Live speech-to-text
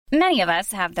Many of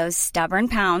us have those stubborn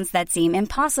pounds that seem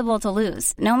impossible to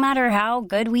lose, no matter how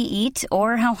good we eat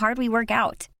or how hard we work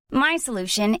out. My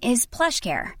solution is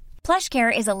PlushCare.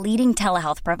 PlushCare is a leading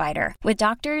telehealth provider with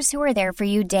doctors who are there for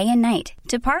you day and night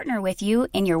to partner with you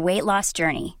in your weight loss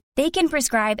journey. They can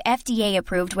prescribe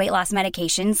FDA-approved weight loss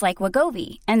medications like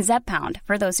Wegovy and Zepbound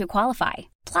for those who qualify.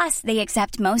 Plus, they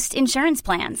accept most insurance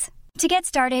plans. To get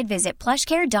started, visit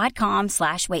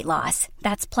plushcare.com/weightloss.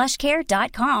 That's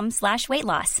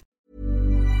plushcare.com/weightloss.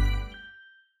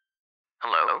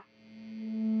 Hello?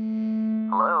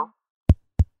 Hello?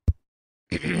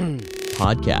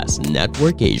 Podcast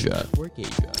Network Asia.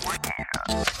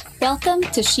 Welcome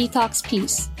to She Talks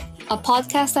Peace, a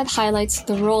podcast that highlights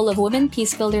the role of women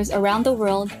peace builders around the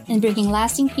world in bringing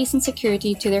lasting peace and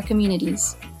security to their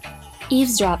communities.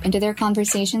 Eavesdrop into their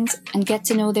conversations and get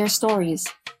to know their stories.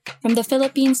 From the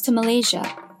Philippines to Malaysia,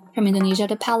 from Indonesia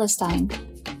to Palestine,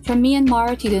 from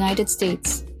Myanmar to the United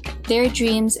States, their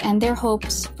dreams and their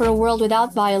hopes for a world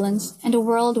without violence and a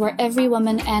world where every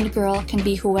woman and girl can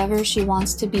be whoever she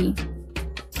wants to be.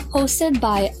 Hosted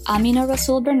by Amina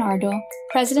Rasul Bernardo,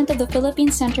 President of the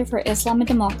Philippine Center for Islam and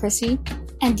Democracy,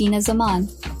 and Dina Zaman,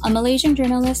 a Malaysian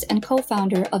journalist and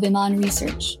co-founder of Iman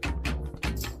Research.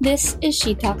 This is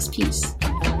She Talks Peace.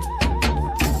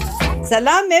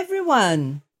 Salam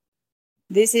everyone!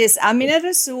 This is Amina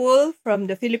Rasul from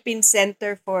the Philippine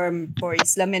Center for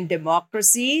Islam and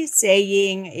Democracy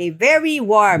saying a very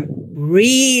warm,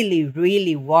 really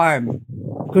warm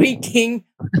greeting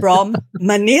from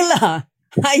Manila.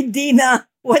 Hi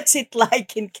Dina, what's it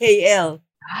like in KL?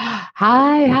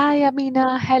 Hi,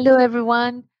 Amina. Hello,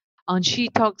 everyone on She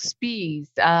Talks Peace.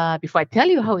 Before I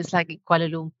tell you how it's like in Kuala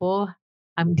Lumpur,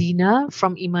 I'm Dina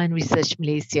from Iman Research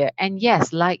Malaysia. And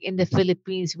yes, like in the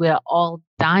Philippines, we're all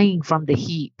dying from the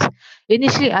heat.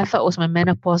 Initially, I thought it was my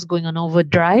menopause going on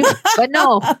overdrive, but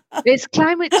no, it's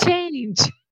climate change.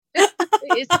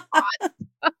 It's hot.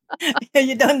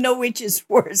 You don't know which is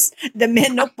worse, the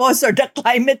menopause or the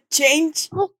climate change?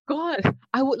 Oh, God.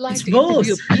 I would like to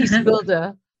interview a peace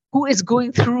builder who is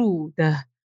going through the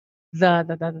what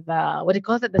do you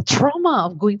call it? The trauma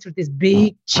of going through this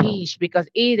big change because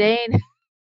it ain't.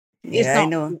 It's Yeah, not I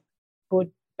know.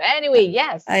 good. But anyway,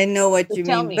 yes. I know what So you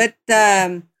tell mean. me. But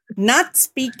not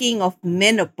speaking of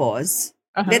menopause,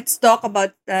 let's talk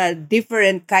about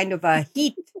different kind of a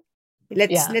heat.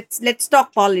 Let's talk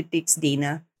politics,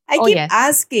 Dina. I keep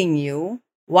asking you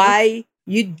why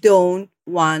you don't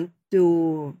want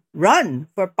to run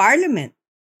for parliament.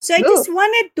 So I just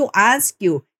wanted to ask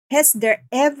you, has there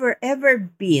ever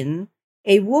been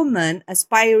a woman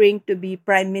aspiring to be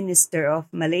Prime Minister of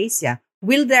Malaysia?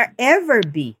 Will there ever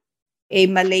be a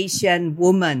Malaysian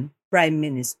woman Prime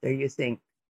Minister, you think?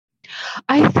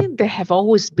 I think there have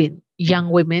always been young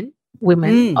women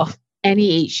of any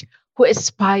age who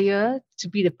aspire to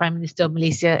be the Prime Minister of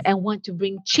Malaysia and want to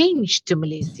bring change to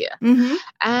Malaysia. Mm-hmm.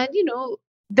 And,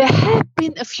 there have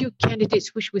been a few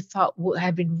candidates which we thought would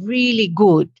have been really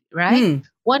good, right?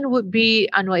 One would be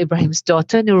Anwar Ibrahim's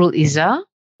daughter, Nurul Izzah.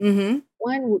 Mm-hmm.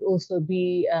 One would also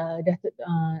be Datuk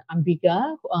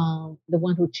Ambiga, the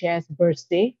one who chairs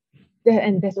Birthday.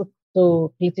 And there's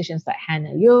also politicians like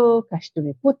Hannah Yeoh,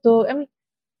 Kasturi Puto. I mean,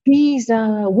 these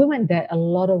are women that a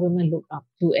lot of women look up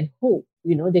to and hope,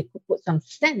 they could put some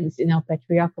sense in our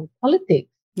patriarchal politics.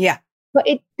 Yeah. But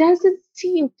it doesn't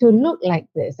seem to look like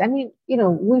this. I mean,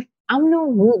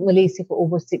 UMNO ruled Malaysia for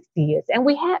over 60 years, and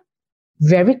we had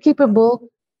very capable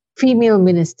female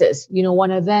ministers.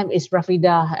 One of them is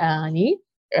Rafidah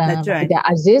That's right. Rafidah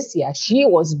Aziz. Yeah, she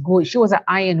was good. She was an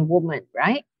iron woman,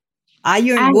 right?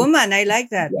 Iron woman, I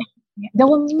like that. Yeah, there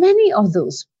were many of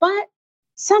those, but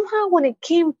somehow when it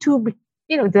came to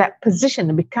that position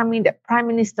of becoming the Prime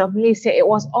Minister of Malaysia, it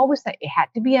was always like it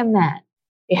had to be a man.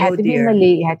 It had to be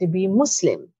Malay, it had to be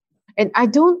Muslim. And I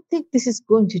don't think this is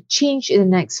going to change in the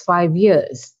next 5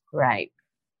 years, right?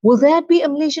 Will there be a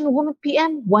Malaysian woman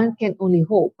PM? One can only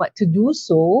hope. But to do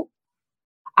so,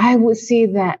 I would say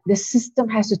that the system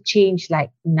has to change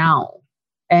like now.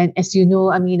 And as you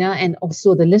know, Amina, and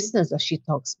also the listeners of She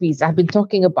Talks Peace, I've been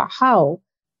talking about how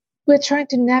we're trying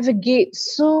to navigate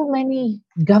so many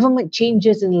government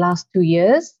changes in the last 2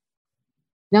 years.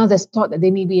 Now there's thought that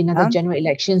there may be another general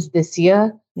elections this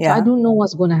year. Yeah. So I don't know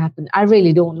what's going to happen. I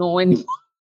really don't know anymore.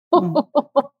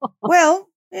 Well,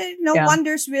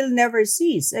 wonders will never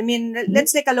cease. I mean,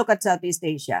 let's take a look at Southeast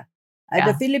Asia.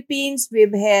 The Philippines,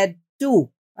 we've had two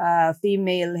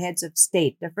female heads of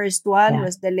state. The first one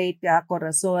was the late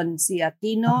Corazon C.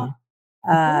 Aquino,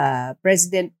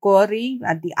 President Cory,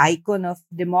 the icon of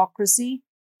democracy,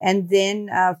 and then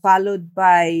followed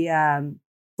by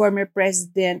former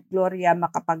President Gloria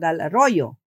Macapagal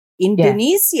Arroyo.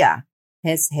 Indonesia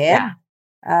has had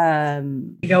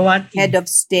head of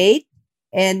state.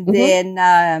 And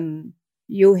then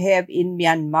you have in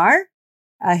Myanmar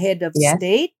a head of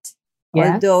state,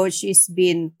 although she's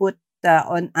been put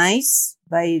on ice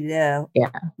by the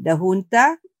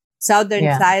junta. Southern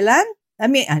Thailand,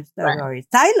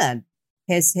 Thailand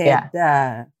has had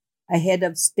a head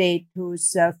of state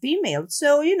who's female.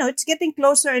 So, it's getting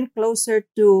closer and closer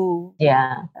to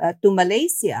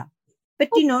Malaysia. But,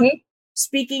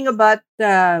 speaking about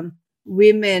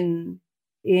women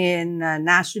in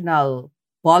national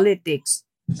politics,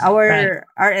 our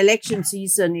election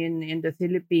season in the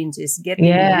Philippines is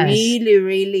getting really,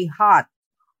 really hot.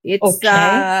 It's,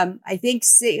 I think,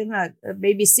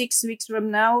 maybe 6 weeks from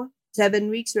now, 7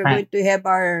 weeks, we're going to have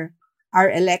our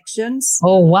elections.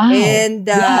 Oh, wow. And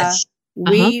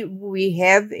we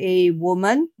have a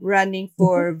woman running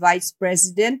for vice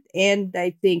president, and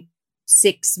I think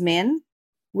 6 men.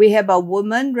 We have a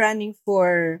woman running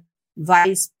for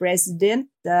vice president.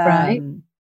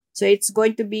 So it's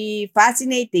going to be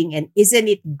fascinating. And isn't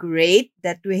it great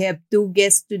that we have 2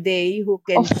 guests today who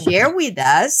can share with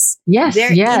us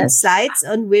their insights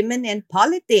on women and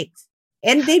politics?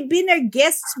 And they've been our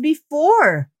guests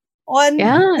before on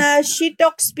She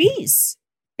Talks Peace.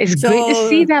 It's great to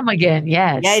see them again.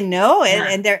 Yes. Yeah, I know.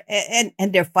 And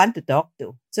they're fun to talk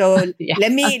to. So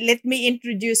let me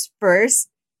introduce first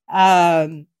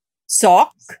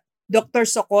SOC. Dr.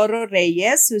 Socorro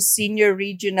Reyes, who's Senior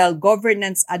Regional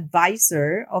Governance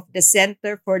Advisor of the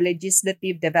Center for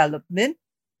Legislative Development.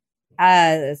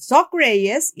 SOC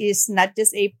Reyes is not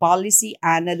just a policy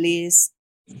analyst.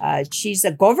 She's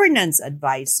a governance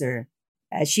advisor.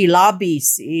 She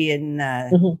lobbies in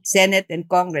Senate and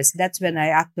Congress. That's when I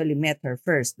actually met her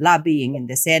first, lobbying in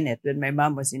the Senate when my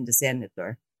mom was in the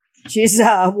senator. She's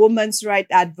a woman's rights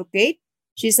advocate.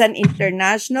 She's an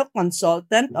international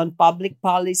consultant on public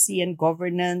policy and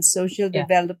governance, social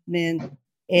development,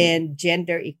 and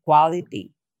gender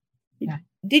equality. Yeah.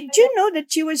 Did you know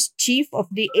that she was chief of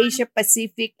the Asia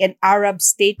Pacific and Arab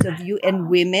States of UN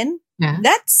Women? Yeah.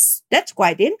 That's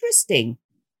quite interesting.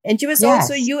 And she was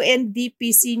also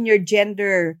UNDP Senior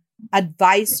Gender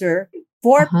Advisor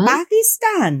for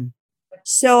Pakistan.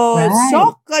 So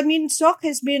SOC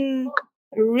has been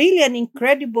really an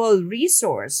incredible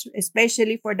resource,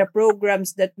 especially for the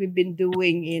programs that we've been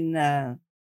doing in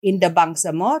the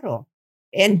Bangsamoro.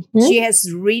 And she has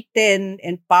written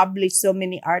and published so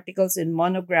many articles and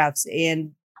monographs.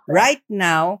 And right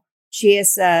now, she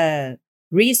has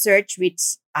research which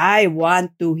I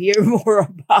want to hear more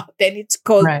about. And it's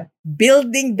called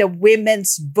Building the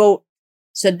Women's Vote.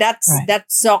 So that's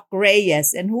SOC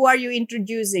Reyes. And who are you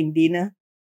introducing, Dina?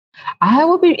 I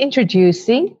will be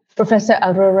introducing Professor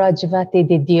Aurora Javate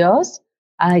de Dios.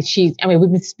 We've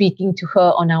been speaking to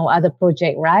her on our other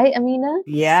project, right, Amina?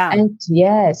 Yeah. And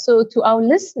so to our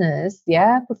listeners,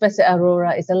 Professor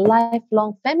Aurora is a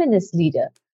lifelong feminist leader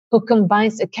who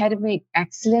combines academic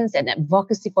excellence and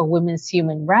advocacy for women's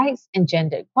human rights and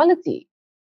gender equality.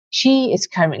 She is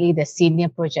currently the Senior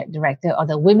Project Director of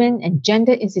the Women and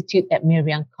Gender Institute at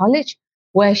Miriam College,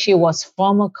 where she was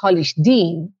former college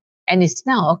dean and is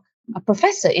now a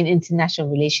professor in international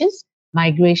relations,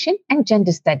 migration, and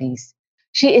gender studies.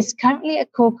 She is currently a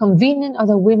co-convener of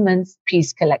the Women's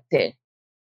Peace Collective.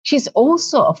 She's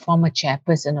also a former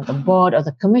chairperson of the board of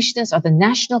the commissioners of the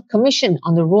National Commission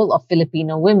on the Role of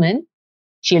Filipino Women.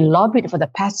 She lobbied for the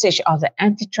passage of the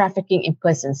Anti-Trafficking in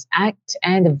Persons Act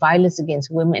and the Violence Against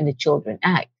Women and the Children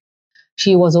Act.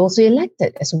 She was also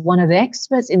elected as one of the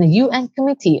experts in the UN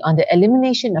Committee on the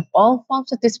Elimination of All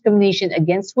Forms of Discrimination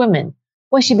Against Women,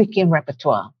 where she became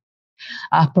rapporteur.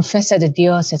 Professor de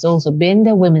Dios has also been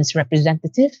the women's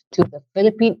representative to the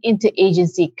Philippine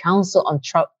Interagency Council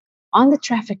on the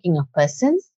Trafficking of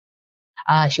Persons.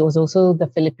 She was also the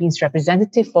Philippines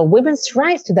representative for women's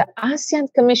rights to the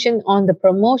ASEAN Commission on the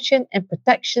Promotion and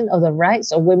Protection of the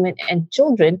Rights of Women and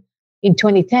Children in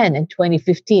 2010 and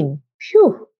 2015.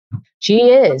 Phew! She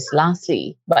is,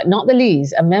 lastly, but not the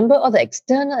least, a member of the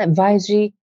External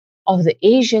Advisory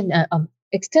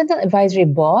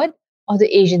Board of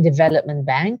the Asian Development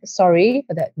Bank. Sorry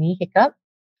for that knee hiccup.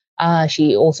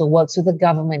 She also works with the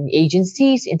government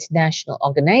agencies, international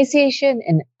organizations,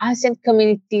 and ASEAN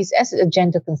communities as a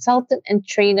gender consultant and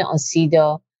trainer on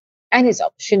CEDAW and its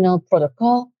optional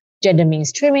protocol, gender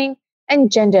mainstreaming, and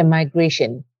gender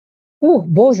migration. Ooh,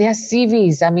 both their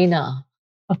CVs, Amina.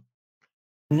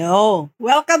 No.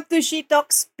 Welcome to She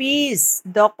Talks Peace,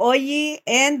 Doc Oyi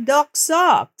and Doc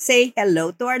Soc. Say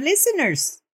hello to our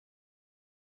listeners.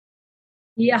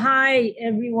 Yeah, hi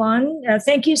everyone.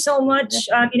 Thank you so much,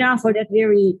 Amina, for that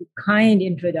very kind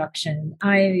introduction.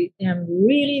 I am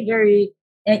really very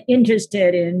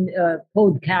interested in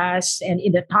podcasts and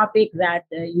in the topic that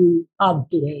you have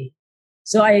today.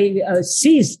 So I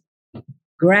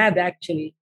grabbed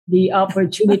actually the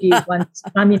opportunity once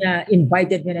Amina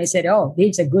invited me, and I said, "Oh,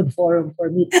 this is a good forum for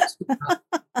me to speak up."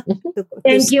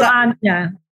 Thank you,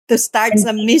 Amina. To start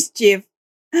some mischief.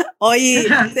 Oy,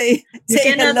 say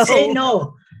cannot hello. say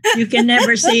no. You can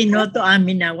never say no to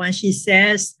Amina when she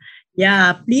says,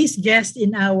 yeah, please guest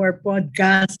in our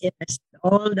podcast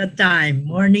all the time,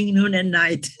 morning, noon, and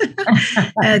night.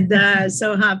 And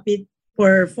so happy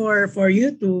for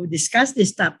you to discuss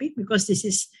this topic because this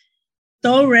is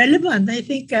so relevant. I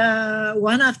think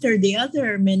one after the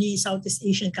other, many Southeast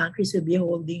Asian countries will be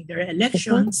holding their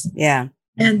elections. Yeah.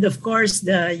 And of course,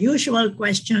 the usual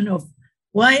question of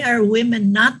why are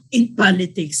women not in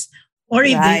politics? Or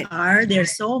if they are, they're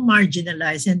so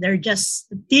marginalized and they're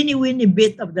just a teeny-weeny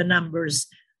bit of the numbers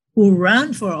who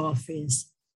run for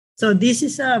office. So this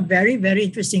is a very, very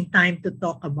interesting time to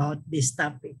talk about this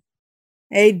topic.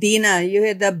 Hey, Dina, you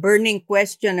had a burning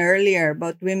question earlier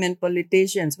about women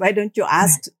politicians. Why don't you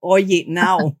ask Oye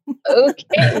now?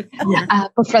 Okay.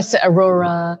 Professor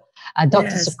Arora,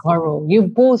 Dr. Socorro, you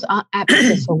both are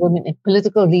advocates for women in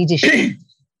political leadership.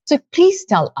 So please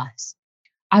tell us,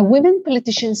 are women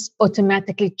politicians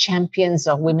automatically champions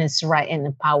of women's rights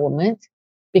and empowerment?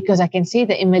 Because I can see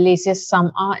that in Malaysia,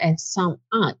 some are and some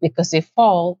aren't because they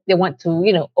want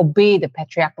to, obey the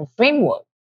patriarchal framework.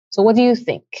 So what do you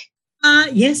think?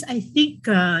 Yes, I think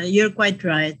you're quite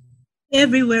right.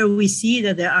 Everywhere we see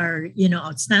that there are,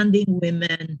 outstanding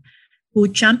women who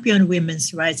champion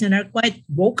women's rights and are quite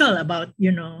vocal about,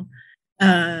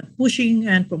 pushing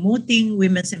and promoting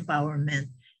women's empowerment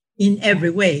in every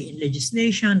way, in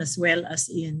legislation as well as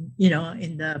in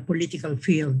the political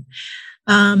field.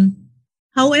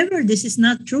 However, this is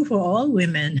not true for all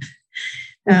women.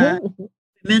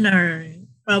 Women are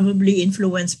probably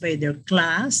influenced by their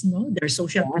class, their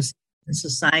social position in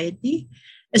society,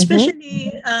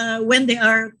 especially when they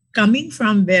are coming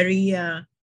from very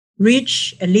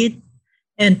rich, elite,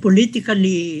 and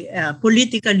politically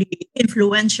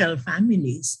influential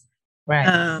families.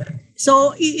 Right.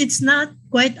 So it's not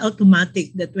quite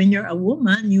automatic that when you're a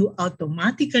woman, you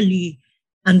automatically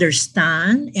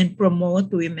understand and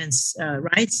promote women's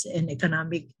rights and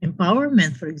economic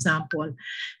empowerment, for example,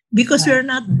 because we're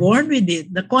not born with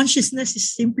it. The consciousness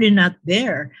is simply not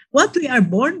there. What we are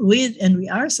born with and we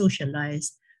are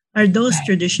socialized are those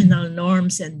traditional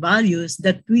norms and values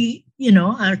that we,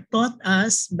 are taught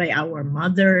us by our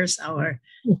mothers, our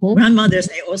grandmothers.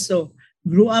 I also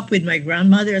grew up with my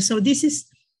grandmother. So this is,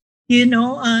 the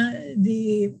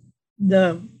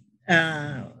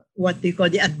what they call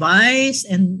the advice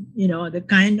and, the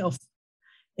kind of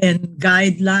and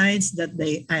guidelines that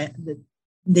they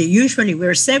usually,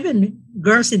 we're 7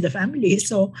 girls in the family.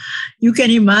 So you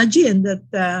can imagine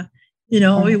that,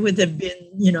 we would have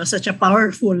been, such a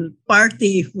powerful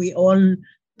party if we all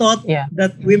thought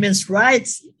that women's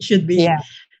rights should be,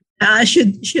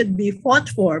 should be fought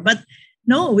for. But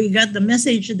no, we got the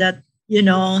message that, you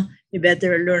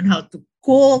better learn how to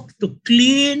cook, to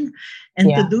clean, and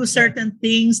to do certain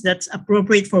things that's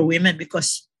appropriate for women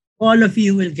because all of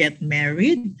you will get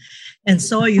married. And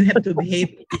so you have to behave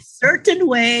in a certain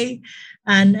way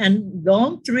and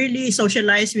don't really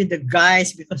socialize with the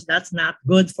guys because that's not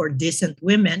good for decent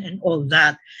women and all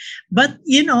that. But,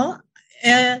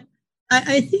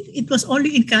 I think it was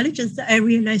only in college that I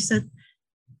realized that,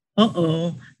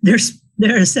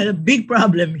 there's a big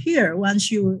problem here.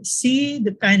 Once you see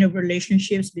the kind of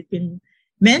relationships between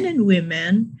men and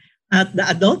women at the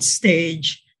adult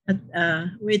stage,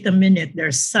 wait a minute,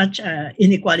 there's such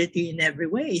inequality in every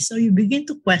way. So you begin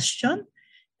to question.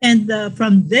 And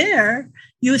from there,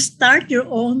 you start your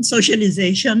own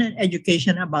socialization and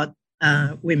education about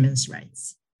women's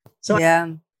rights. So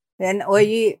then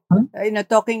Oye,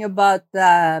 talking about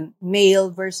male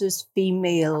versus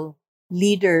female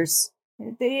leaders,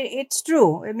 it's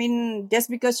true. I mean, just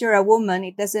because you're a woman,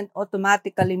 it doesn't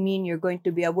automatically mean you're going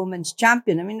to be a woman's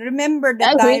champion. I mean, remember the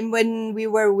time when we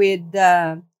were with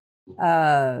the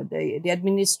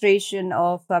administration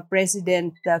of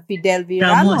President Fidel V.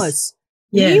 Ramos.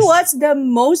 Yes. He was the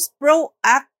most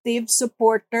proactive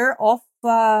supporter of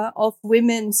the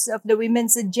women's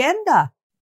agenda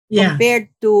compared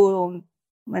to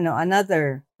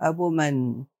another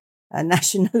woman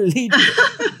national leader.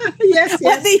 Yes.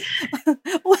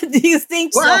 What do you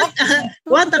think?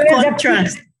 What a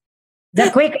contrast. The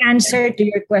quick answer to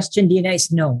your question, Dina,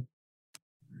 is no.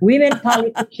 Women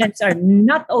politicians are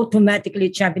not automatically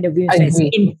champion of women's rights.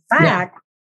 In fact,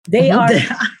 They are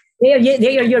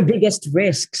they are your biggest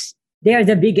risks. They are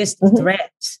the biggest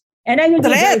threats. And I will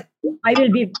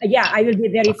be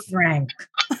very frank.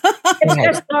 Let's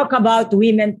just talk about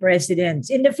women presidents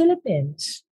in the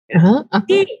Philippines.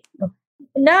 See,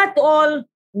 not all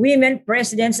women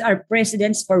presidents are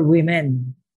presidents for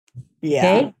women. Yeah.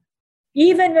 Okay?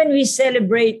 Even when we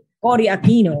celebrate Cory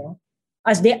Aquino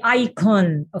as the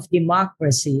icon of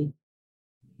democracy,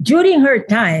 during her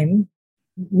time,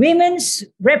 women's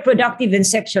reproductive and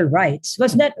sexual rights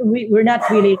were not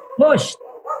really pushed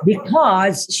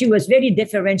because she was very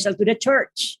deferential to the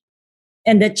church.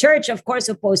 And the church, of course,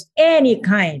 opposed any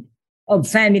kind of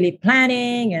family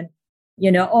planning and,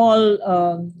 all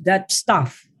that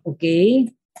stuff. Okay.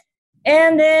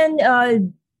 And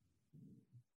then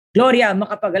Gloria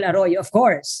Macapagal-Arroyo, of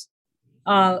course,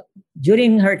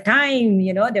 during her time,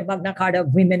 the Magna Carta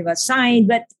of Women was signed.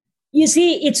 But you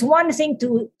see, it's one thing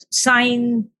to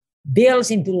sign bills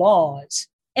into laws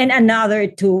and another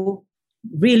to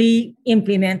really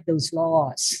implement those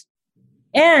laws.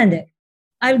 And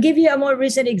I'll give you a more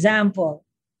recent example.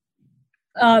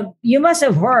 You must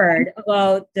have heard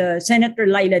about Senator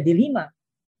Laila De Lima,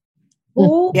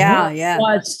 who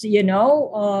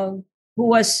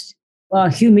was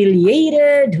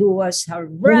humiliated, who was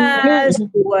harassed,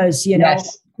 who was,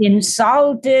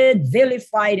 insulted,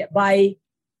 vilified by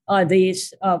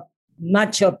this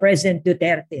macho President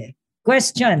Duterte.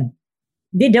 Question: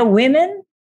 did the women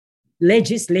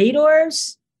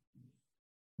legislators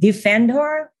defend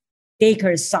her, take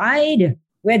her side,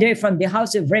 whether from the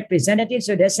House of Representatives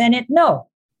or the Senate? No,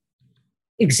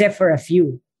 except for a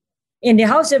few. In the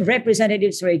House of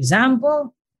Representatives, for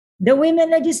example, the women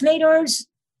legislators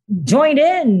joined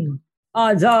in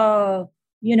the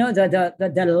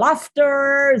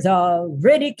laughter, the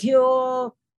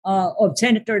ridicule of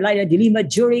Senator Laila De Lima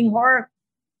during her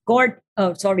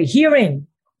hearing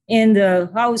in the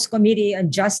House Committee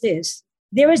on Justice.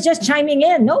 They was just chiming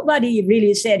in. Nobody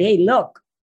really said, "Hey, look,"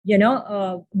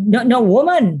 no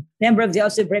woman member of the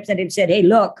House of Representatives said, "Hey,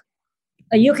 look,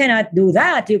 you cannot do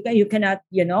that. You cannot,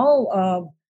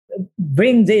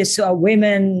 bring this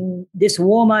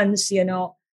woman's,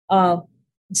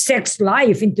 sex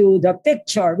life into the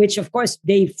picture," which of course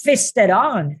they fisted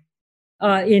on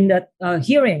in the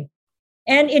hearing.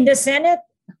 And in the Senate,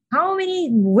 how many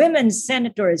women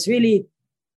senators really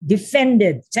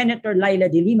defended Senator Laila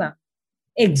De Lima,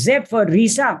 except for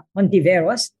Risa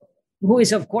Hontiveros, who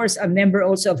is of course a member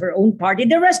also of her own party?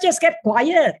 The rest just kept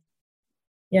quiet,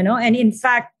 and in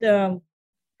fact,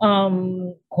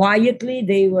 quietly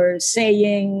they were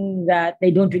saying that they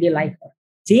don't really like her.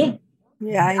 See?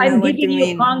 Yeah, I'm giving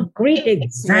you concrete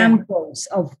examples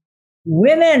of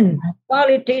women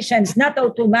politicians not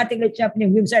automatically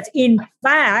championing women's rights. In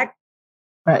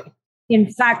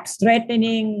fact,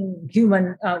 threatening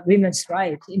women's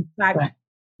rights. In fact,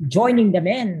 joining the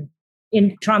men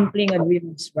in trampling on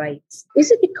women's rights. Is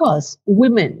it because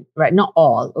women, right, not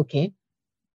all, okay,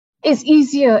 it's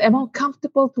easier and more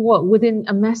comfortable to work within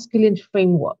a masculine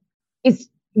framework? It's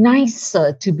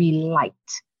nicer to be light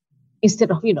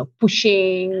instead of,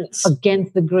 pushing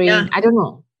against the grain. Yeah. I don't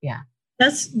know. Yeah.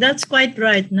 That's quite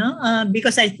right, no?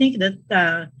 Because I think that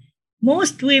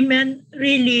most women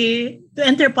really, to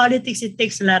enter politics, it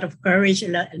takes a lot of courage,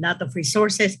 a lot of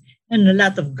resources, and a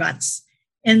lot of guts.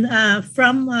 And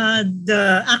from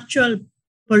the actual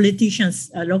politicians,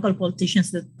 local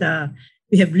politicians that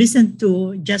we have listened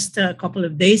to just a couple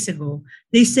of days ago,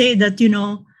 they say that,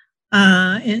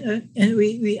 and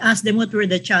we asked them what were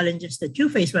the challenges that you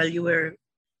faced while you were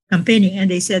campaigning.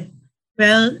 And they said,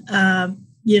 well,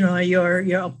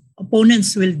 your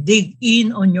opponents will dig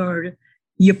in on your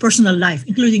personal life,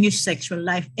 including your sexual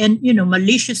life, and,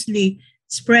 maliciously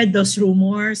spread those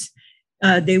rumors.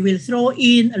 They will throw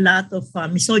in a lot of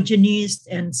misogynist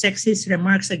and sexist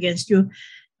remarks against you.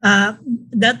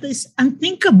 That is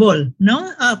unthinkable,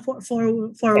 no,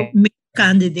 for male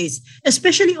candidates,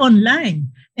 especially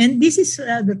online. And this is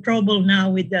the trouble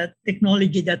now with the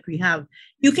technology that we have.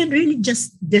 You can really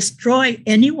just destroy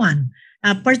anyone,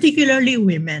 particularly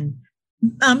women.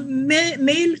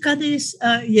 Male candidates,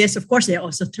 yes, of course, they're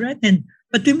also threatened,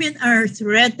 but women are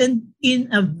threatened in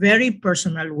a very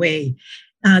personal way.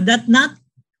 That not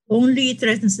only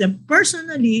threatens them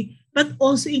personally, but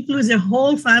also includes their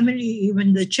whole family,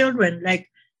 even the children. Like,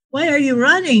 why are you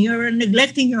running? You're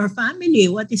neglecting your family.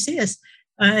 What is this?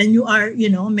 And you are,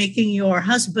 making your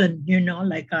husband,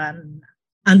 like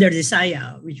under the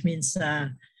saya, which means,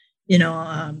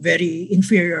 very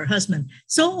inferior husband.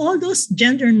 So all those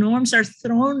gender norms are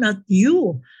thrown at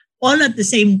you all at the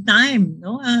same time.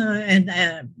 No? And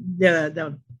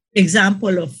the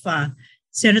example of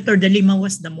Senator De Lima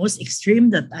was the most extreme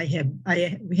that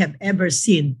we have ever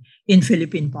seen in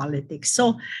Philippine politics.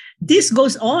 So this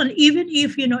goes on, even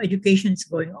if education is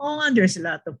going on. There's a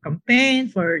lot of campaign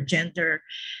for gender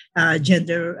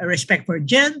respect for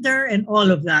gender and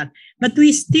all of that. But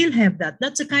we still have that.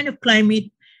 That's a kind of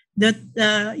climate that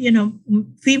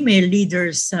female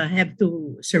leaders have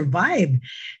to survive,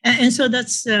 and so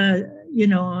that's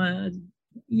why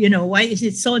is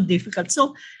it so difficult?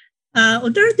 So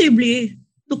alternatively,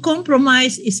 to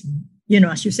compromise is,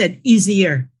 as you said,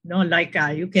 easier. Like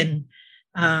you can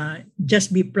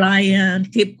just be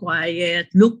pliant, keep quiet,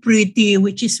 look pretty,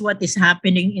 which is what is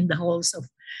happening in the halls of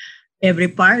every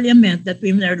parliament, that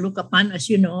women are looked upon as,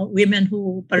 women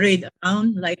who parade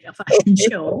around like a fashion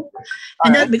show.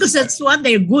 And that because that's what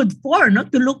they're good for,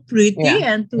 not to look pretty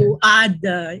and to add,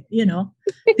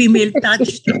 female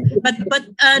touch. But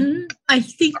I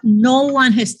think no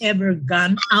one has ever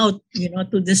gone out,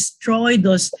 to destroy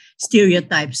those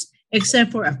stereotypes,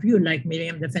 except for a few like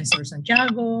Miriam Defensor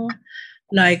Santiago,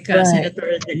 like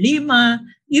Senator De Lima.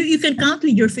 You can count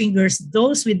with your fingers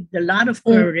those with a lot of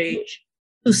courage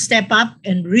to step up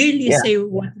and really say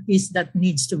what it is that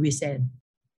needs to be said.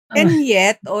 And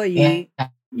yet, Oye,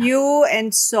 you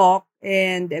and Sok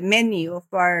and many of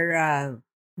our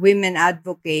women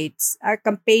advocates are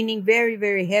campaigning very,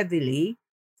 very heavily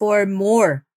for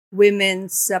more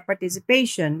women's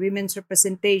participation, women's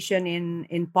representation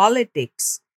in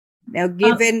politics. Now,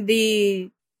 given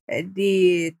the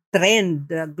trend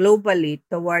globally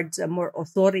towards a more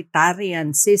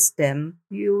authoritarian system,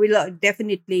 you will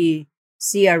definitely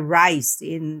see a rise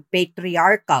in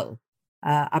patriarchal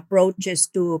approaches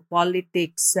to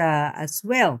politics as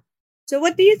well. So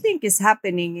what do you think is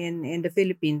happening in the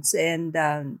Philippines and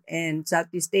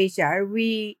Southeast Asia? Are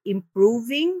we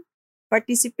improving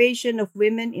participation of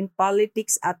women in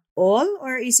politics at all,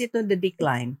 or is it on the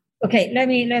decline? Okay, let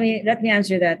me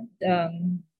answer that.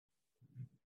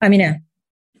 Amina,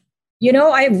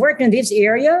 I've worked in this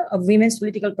area of women's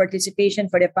political participation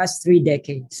for the past 3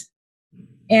 decades.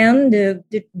 And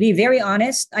to be very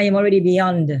honest, I am already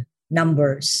beyond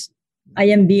numbers. I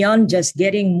am beyond just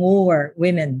getting more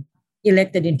women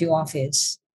elected into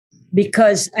office,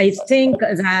 because I think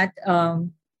that,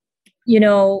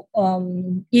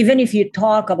 even if you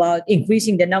talk about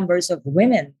increasing the numbers of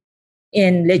women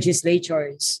in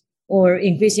legislatures or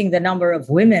increasing the number of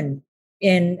women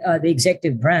in the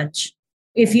executive branch,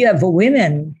 if you have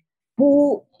women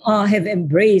who have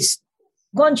embraced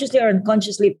consciously or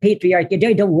unconsciously patriarchy,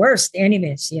 they're the worst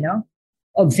enemies,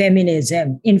 of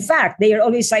feminism. In fact, they are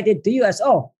always cited to you as,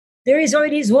 there is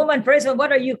already this woman president.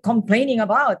 What are you complaining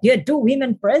about? You had 2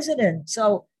 women presidents.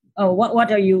 So what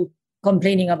are you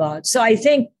complaining about? So I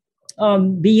think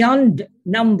beyond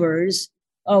numbers,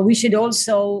 we should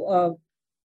also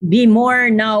be more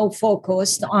now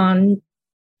focused on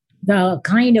the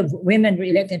kind of women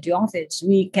we elect into office.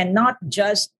 We cannot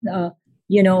just,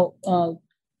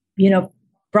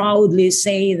 proudly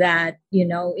say that,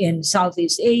 in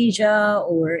Southeast Asia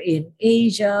or in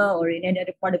Asia or in any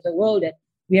other part of the world that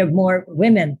we have more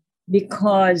women,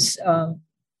 because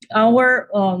our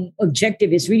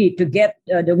objective is really to get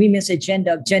the women's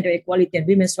agenda of gender equality and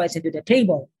women's rights into the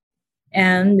table.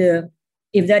 And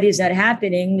if that is not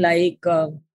happening, like,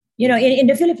 in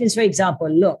the Philippines, for example,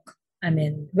 look,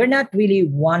 we're not really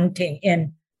wanting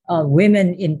in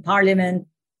women in parliament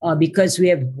because we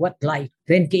have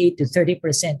 28 to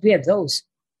 30%. We have those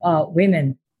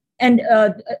women. And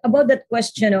about that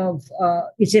question of,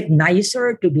 is it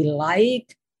nicer to be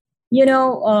liked?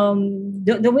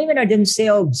 The women are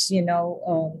themselves,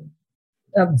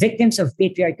 victims of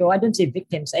patriarchy. I don't say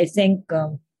victims. I think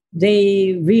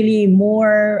they really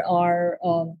more are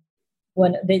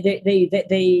when they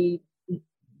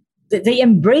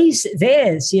embrace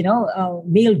this,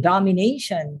 male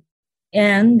domination.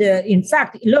 And in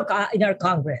fact, look in our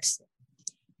Congress,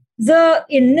 the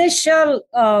initial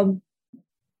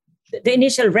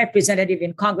representative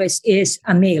in Congress is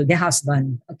a male, the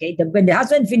husband. Okay, when the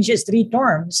husband finishes 3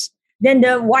 terms, then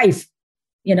the wife,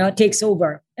 takes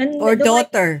over, or the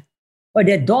daughter, or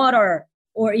the daughter,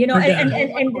 or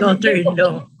and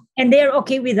daughter-in-law, and they're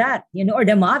okay with that, or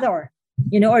the mother,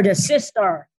 or the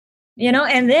sister,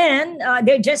 and then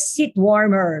they're just seat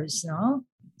warmers, no.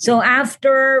 So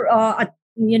after,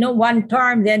 1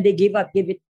 term, then they give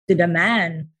it to the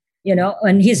man,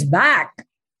 on his back.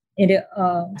 And,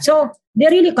 so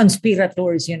they're really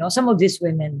conspirators, Some of these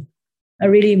women are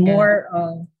really more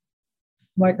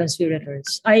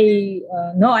conspirators. I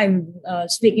know I'm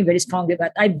speaking very strongly,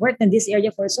 but I've worked in this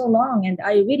area for so long, and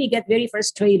I really get very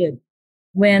frustrated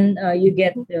when you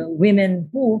get women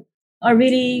who are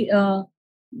really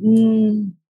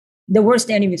the worst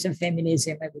enemies of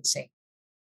feminism, I would say.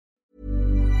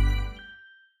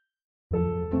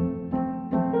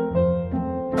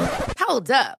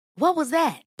 Hold up. What was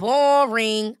that?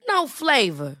 Boring. No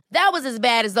flavor. That was as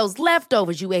bad as those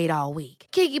leftovers you ate all week.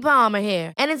 Keke Palmer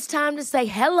here. And it's time to say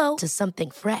hello to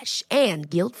something fresh and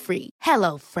guilt-free.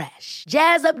 Hello Fresh.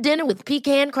 Jazz up dinner with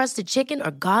pecan-crusted chicken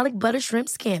or garlic butter shrimp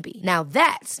scampi. Now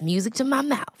that's music to my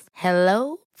mouth.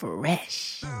 Hello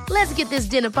Fresh. Let's get this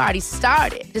dinner party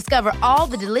started. Discover all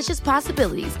the delicious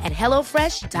possibilities at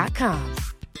hellofresh.com.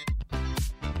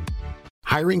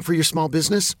 Hiring for your small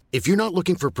business? If you're not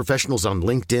looking for professionals on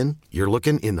LinkedIn, you're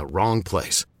looking in the wrong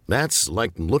place. That's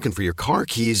like looking for your car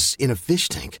keys in a fish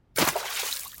tank.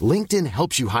 LinkedIn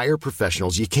helps you hire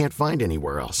professionals you can't find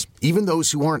anywhere else, even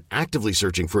those who aren't actively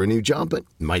searching for a new job but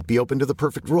might be open to the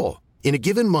perfect role. In a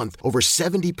given month, over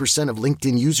 70% of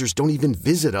LinkedIn users don't even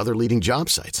visit other leading job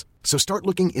sites. So start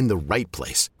looking in the right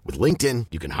place. With LinkedIn,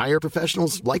 you can hire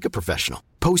professionals like a professional.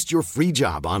 Post your free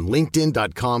job on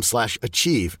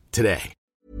linkedin.com/achieve today.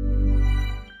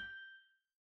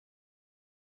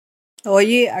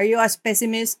 Oye, are you as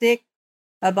pessimistic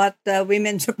about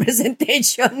women's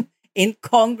representation in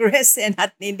Congress and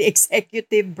in the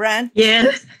executive branch?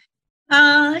 Yes.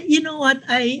 You know what?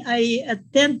 I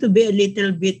tend to be a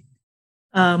little bit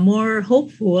more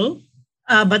hopeful.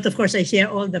 But of course, I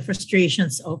share all the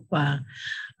frustrations of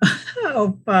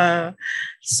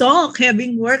SOC,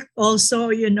 having worked also,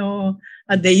 you know,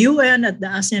 at the UN, at the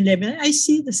ASEAN level. I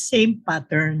see the same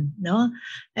pattern, no?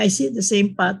 I see the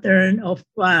same pattern of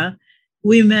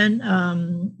women,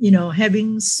 you know,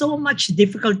 having so much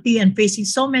difficulty and facing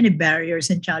so many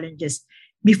barriers and challenges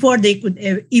before they could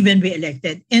even be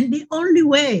elected. And the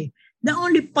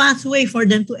only pathway for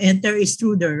them to enter is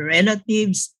through their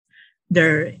relatives,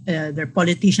 their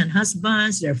politician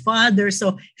husbands, their fathers.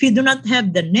 So if you do not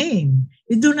have the name,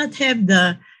 you do not have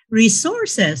the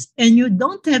resources, and you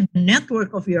don't have the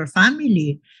network of your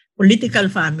family, political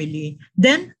family,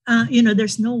 then, you know,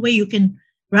 there's no way you can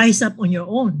rise up on your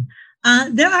own.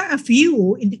 There are a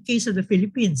few in the case of the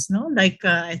Philippines, no? Like,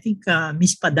 I think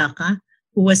Miss Padaka,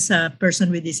 who was a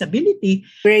person with disability.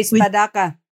 Grace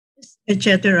Padaka.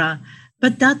 Etc.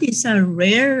 But that is a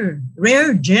rare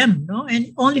gem, no? And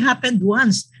it only happened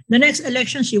once. The next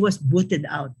election, she was booted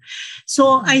out.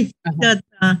 So I think that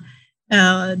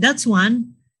that's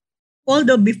one.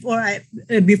 Although before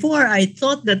I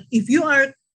thought that if you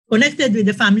are connected with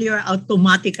the family, you are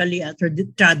automatically a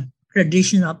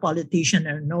traditional politician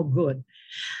are no good.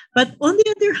 But on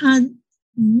the other hand,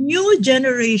 new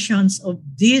generations of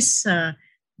these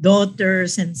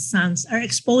daughters and sons are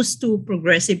exposed to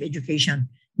progressive education.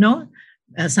 No,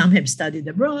 some have studied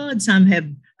abroad, some have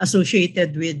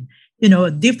associated with, you know,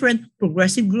 different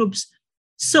progressive groups.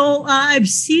 So I've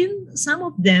seen some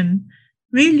of them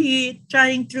really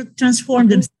trying to transform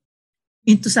themselves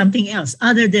into something else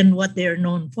other than what they're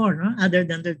known for, no? Other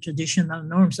than the traditional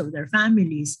norms of their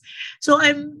families. So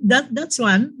that's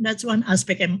one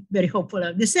aspect I'm very hopeful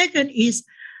of. The second is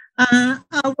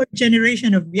our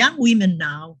generation of young women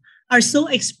now are so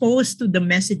exposed to the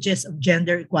messages of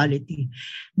gender equality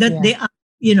that they are,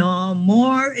 you know,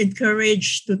 more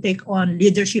encouraged to take on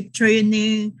leadership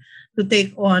training, to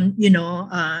take on, you know,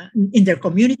 in their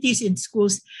communities, in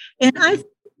schools. And I think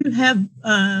we'll have,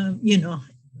 you know,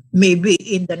 maybe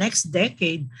in the next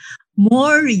decade,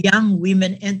 more young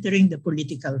women entering the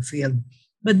political field.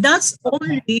 But that's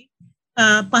only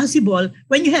possible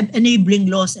when you have enabling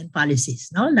laws and policies,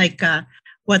 no? Like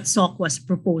what SOC was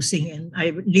proposing. And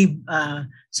I leave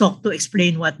SOC to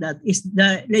explain what that is.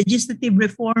 The legislative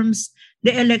reforms,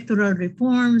 the electoral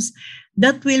reforms,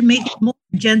 that will make it more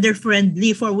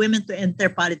gender-friendly for women to enter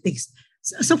politics.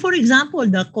 So, for example,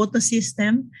 the quota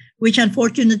system, which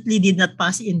unfortunately did not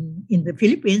pass in the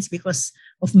Philippines because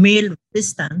of male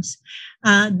resistance,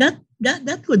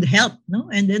 that would help, no?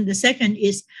 And then the second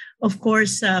is, of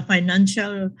course,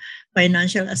 financial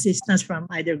assistance from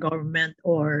either government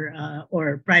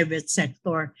or private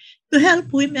sector to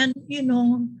help women, you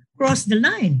know, cross the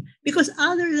line. Because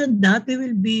other than that, we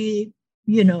will be,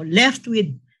 you know, left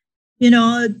with, you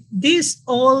know,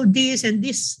 all this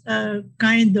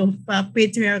kind of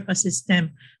patriarchal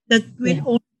system that will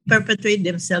only perpetuate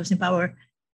themselves in power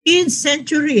in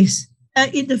centuries.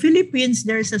 In the Philippines,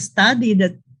 there's a study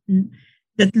that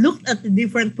looked at the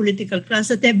different political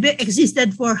classes that have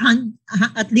existed for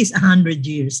at least 100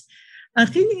 years.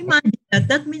 Can you imagine that?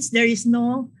 That means there is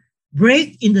no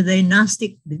break in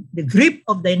the grip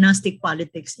of dynastic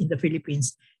politics in the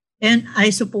Philippines. And I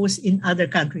suppose in other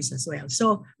countries as well.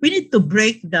 So we need to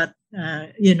break that,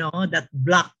 you know, that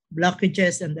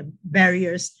blockages and the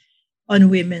barriers on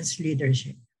women's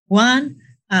leadership. One,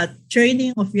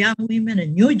 training of young women, a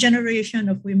new generation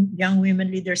of young women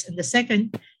leaders, and the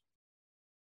second,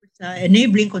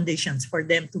 enabling conditions for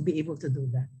them to be able to do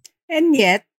that. And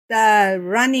yet,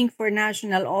 running for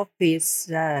national office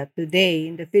today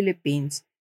in the Philippines,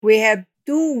 we have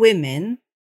two women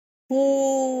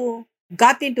who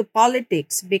got into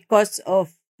politics because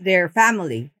of their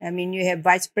family. I mean, you have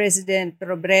Vice President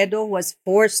Robredo was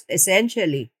forced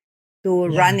essentially to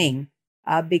running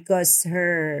because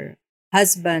her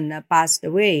husband passed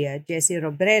away, Jesse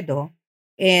Robredo.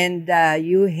 And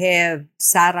you have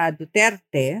Sara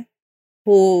Duterte,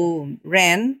 who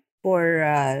ran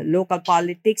for local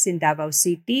politics in Davao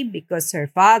City because her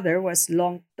father was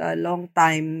long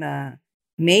time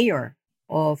mayor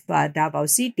of Davao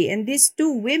City. And these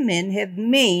two women have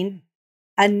made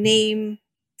a name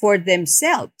for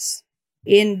themselves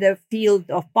in the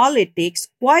field of politics,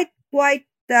 quite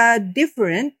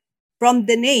different from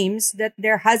the names that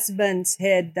their husbands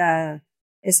had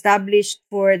established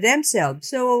for themselves.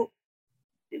 So,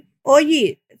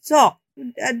 Oyi,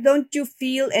 don't you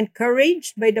feel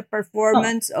encouraged by the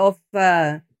performance of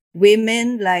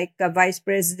women like Vice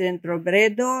President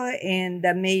Robredo and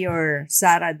Mayor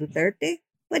Sara Duterte?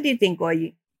 What do you think,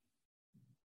 Oyi?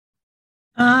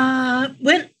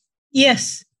 Well,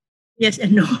 yes. Yes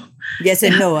and no. Yes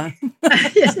and no,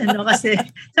 Yes and no. Kasi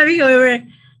sabi ko,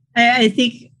 I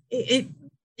think,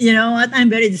 what, I'm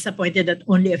very disappointed that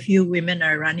only a few women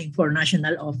are running for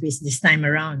national office this time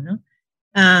around. No?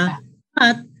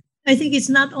 But I think it's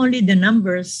not only the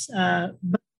numbers,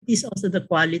 but it's also the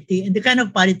quality and the kind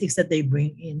of politics that they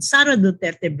bring in. Sara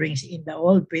Duterte brings in the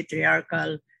old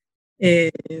patriarchal,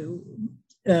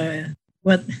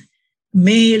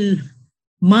 male,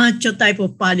 macho type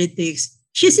of politics.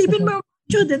 She's even more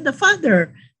macho than the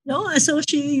father. No, so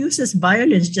she uses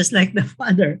violence just like the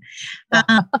father.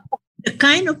 The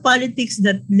kind of politics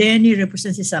that Leni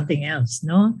represents is something else.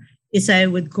 No, it's I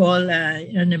would call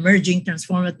an emerging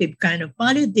transformative kind of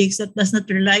politics that does not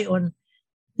rely on,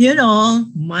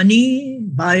 money,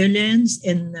 violence,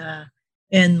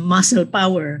 and muscle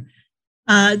power.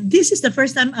 This is the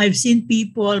first time I've seen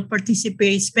people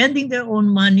participate, spending their own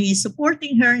money,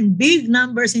 supporting her in big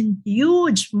numbers, in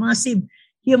huge, massive,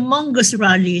 humongous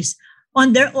rallies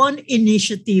on their own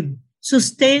initiative,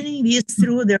 sustaining this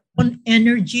through their own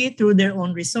energy, through their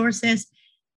own resources,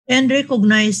 and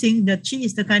recognizing that she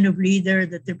is the kind of leader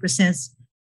that represents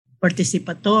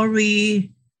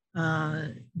participatory,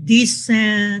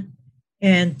 decent,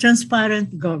 and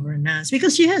transparent governance,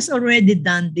 because she has already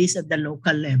done this at the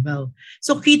local level.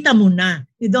 So kita mo na.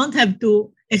 You don't have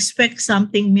to expect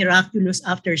something miraculous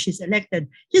after she's elected.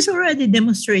 She's already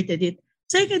demonstrated it.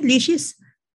 Secondly, she's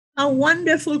a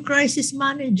wonderful crisis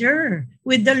manager.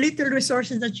 With the little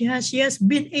resources that she has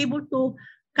been able to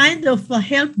kind of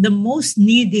help the most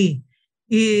needy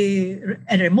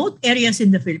remote areas in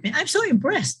the Philippines. I'm so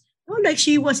impressed. Like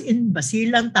she was in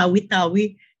Basilan,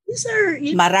 Tawi-Tawi. These are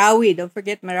Marawi. Don't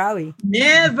forget Marawi.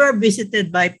 Never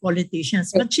visited by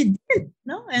politicians, but she did.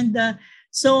 No, and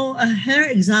so her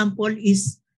example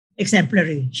is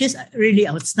exemplary. She's really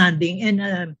outstanding and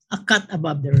a cut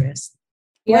above the rest.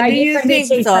 Yeah, what do you think?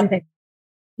 Something.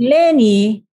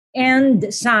 Leni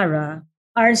and Sara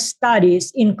are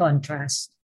studies in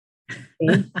contrast.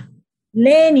 Okay?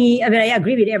 Leni, I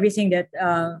agree with everything that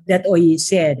Oyi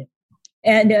said.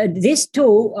 And these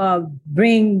two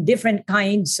bring different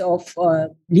kinds of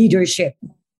leadership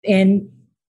in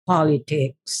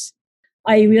politics.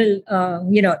 I will,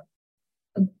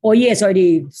 Oyi has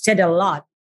already said a lot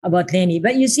about Leni.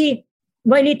 But you see,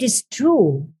 while it is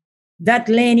true that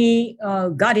Leni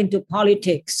got into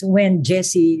politics when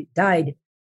Jesse died,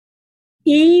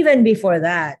 even before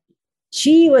that,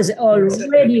 she was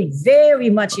already very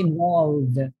much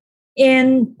involved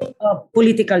in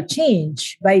political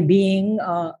change by being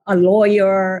a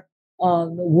lawyer,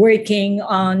 working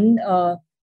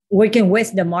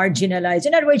with the marginalized.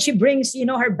 In other words, she brings,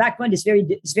 her background is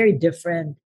very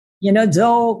different.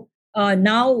 Though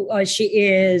now she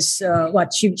is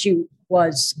she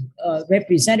was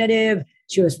representative,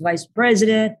 she was vice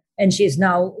president, and she is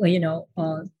now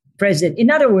president. In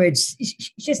other words,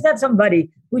 she's not somebody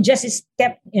who just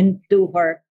stepped into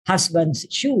her husband's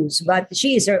shoes, but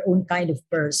she is her own kind of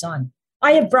person.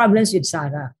 I have problems with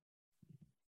Sara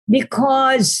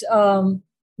because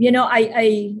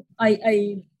I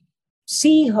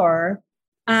see her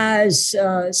as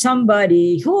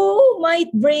somebody who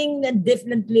might bring a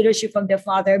different leadership from their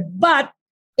father, but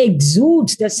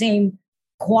exudes the same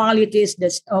qualities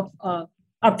of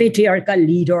a patriarchal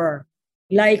leader.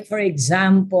 Like, for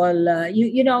example,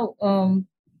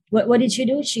 what did she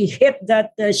do? She hit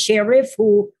that sheriff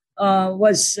who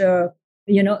was,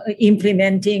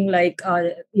 implementing like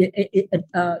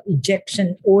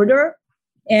ejection order.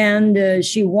 And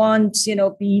she wants,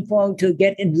 people to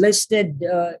get enlisted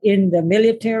in the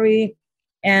military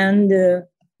and,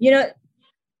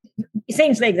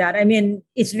 things like that. I mean,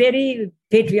 it's very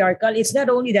patriarchal. It's not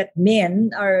only that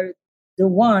men are the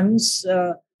ones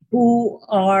who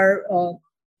are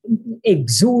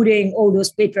exuding all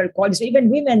those patriarchal qualities.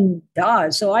 Even women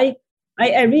does. So I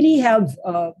really have,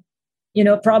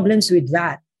 problems with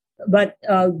that. But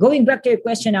going back to your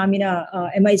question, Amina,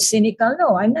 am I cynical?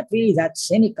 No, I'm not really that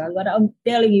cynical. But I'm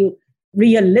telling you,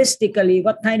 realistically,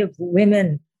 what kind of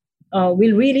women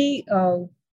will really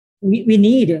we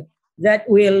need that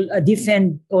will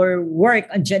defend or work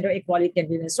on gender equality and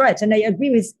women's rights. And I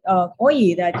agree with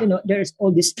Oyi that there's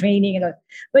all this training and all.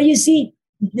 But you see,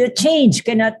 the change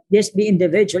cannot just be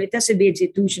individual. It has to be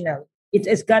institutional. It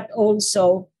has got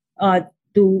also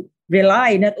to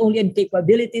rely not only on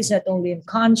capabilities, not only on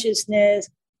consciousness,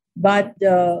 but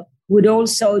would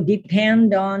also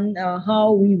depend on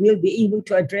how we will be able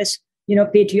to address,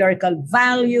 patriarchal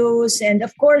values. And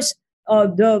of course,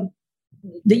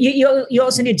 you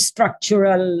also need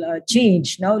structural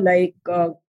change. Like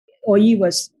Oyi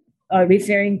was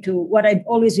referring to what I've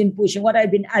always been pushing, what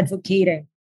I've been advocating,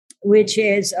 which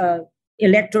is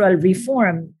electoral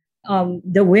reform.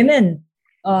 The women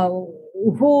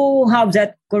who have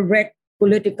that correct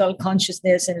political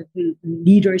consciousness and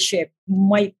leadership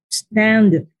might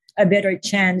stand a better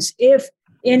chance if,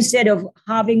 instead of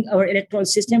having our electoral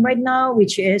system right now,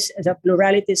 which is the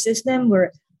plurality system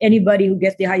where anybody who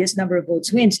gets the highest number of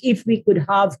votes wins, if we could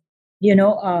have,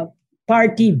 a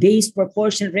party-based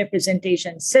proportional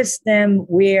representation system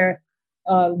where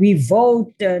we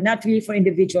vote not really for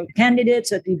individual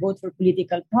candidates, but we vote for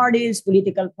political parties.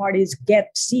 Political parties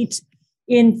get seats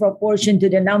in proportion to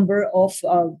the number of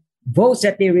votes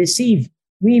that they receive.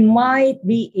 We might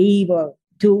be able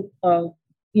to,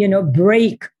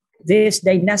 break this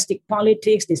dynastic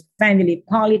politics, this family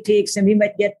politics, and we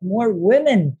might get more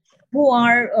women who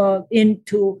are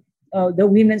into the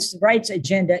women's rights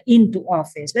agenda into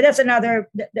office. But that's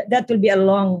that will be a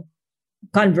long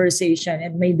conversation,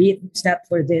 and maybe it's not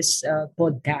for this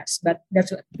podcast. But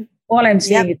that's all I'm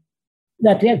saying, is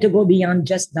that we have to go beyond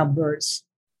just numbers.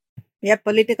 Yeah,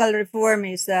 political reform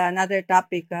is another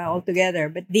topic altogether.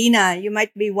 But Dina, you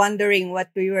might be wondering what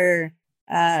we were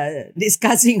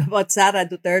discussing about Sara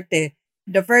Duterte.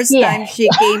 The first time she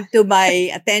came to my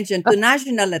attention, to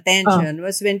national attention,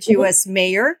 was when she was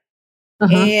mayor.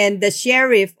 And the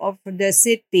sheriff of the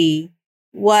city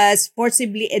was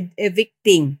forcibly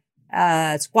evicting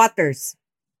squatters.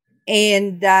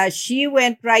 And she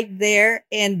went right there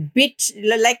and bitched,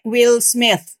 like Will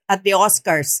Smith at the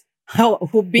Oscars,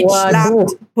 who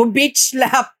bitch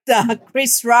slapped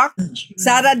Chris Rock.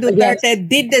 Sara Duterte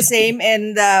did the same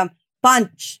and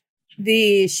punched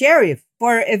the sheriff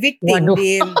for evicting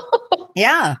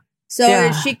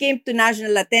So she came to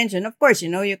national attention. Of course,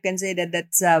 you can say that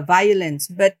that's violence.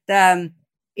 But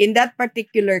in that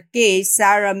particular case,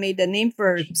 Sara made a name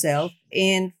for herself.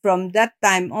 And from that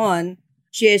time on,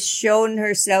 she has shown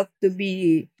herself to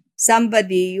be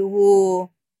somebody who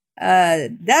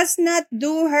does not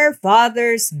do her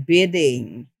father's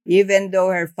bidding, even though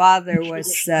her father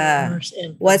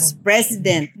was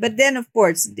president. But then, of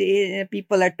course, the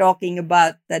people are talking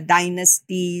about the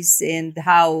dynasties and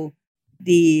how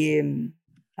the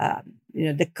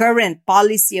current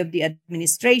policy of the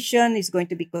administration is going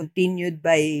to be continued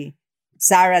by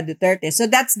Sara Duterte. So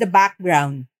that's the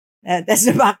background.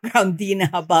 Dina,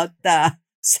 about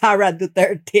Sara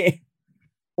Duterte.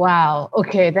 Wow.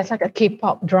 Okay, that's like a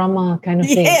K-pop drama kind of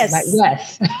thing. Yes. Like,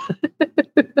 yes.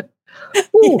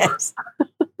 Yes.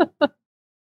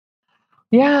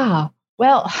 Yeah.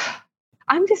 Well,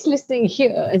 I'm just listening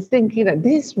here and thinking that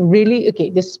this really,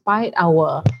 despite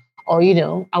our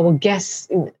guests'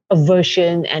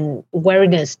 aversion and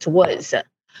wariness towards a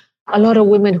lot of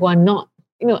women who are not,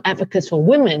 advocates for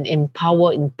women in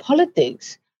power in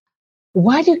politics,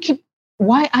 why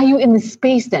are you in this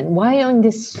space then? Why are you in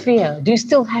this sphere? Do you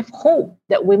still have hope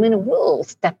that women will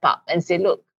step up and say,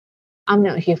 look, I'm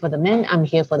not here for the men, I'm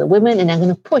here for the women, and I'm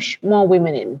going to push more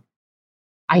women in?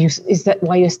 Is that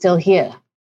why you're still here?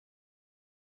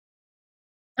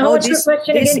 What's your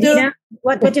question again, Dina?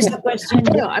 What is the question?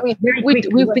 No, I mean,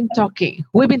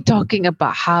 we've been talking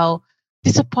about how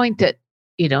disappointed,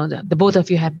 the both of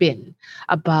you have been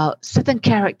about certain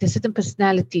characters, certain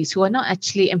personalities who are not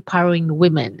actually empowering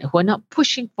women, who are not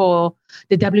pushing for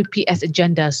the WPS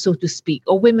agenda, so to speak,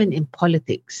 or women in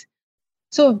politics.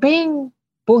 So being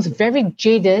both very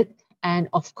jaded and,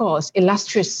 of course,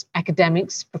 illustrious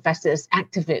academics, professors,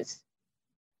 activists,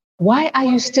 why are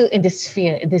you still in this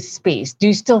sphere, in this space? Do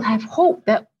you still have hope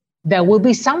that there will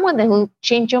be someone that will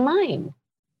change your mind?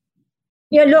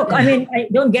 Yeah, look, I mean,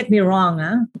 don't get me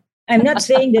wrong. I'm not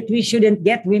saying that we shouldn't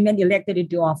get women elected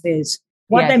into office.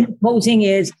 What I'm opposing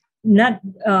is not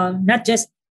just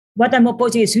what I'm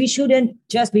opposing is we shouldn't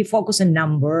just be focused on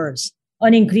numbers,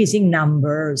 on increasing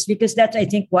numbers, because that's, I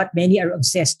think, what many are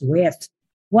obsessed with.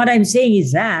 What I'm saying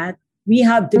is that we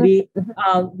have to be,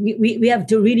 we have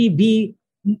to really be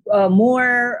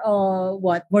more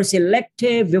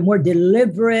selective, more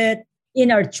deliberate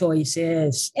in our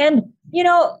choices. And, you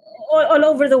know, all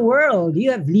over the world,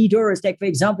 you have leaders, like, for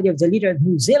example, you have the leader of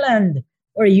New Zealand,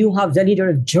 or you have the leader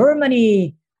of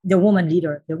Germany, the woman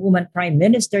leader, the woman prime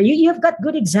minister. You have got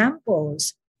good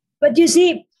examples. But you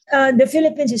see, the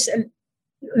Philippines is,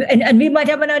 and we might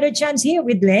have another chance here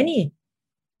with Leni,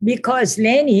 because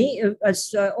Leni,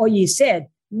 as Oye said,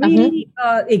 really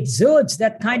exudes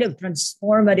that kind of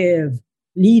transformative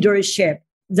leadership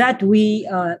that we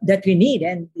need.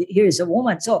 And here's a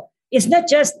woman. So it's not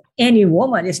just any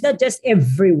woman. It's not just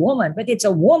every woman, but it's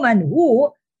a woman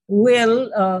who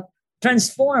will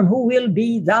transform, who will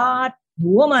be that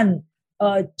woman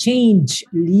change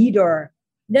leader.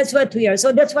 That's what we are.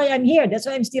 So that's why I'm here. That's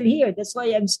why I'm still here. That's why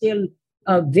I'm still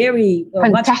very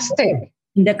fantastic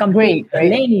in the campaign for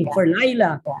Leni, for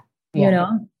Laila. You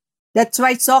know, that's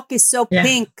why Sok is so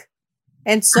pink,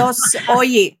 and so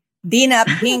Oye. Dina,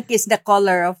 pink is the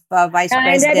color of Vice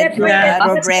President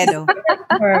Robredo.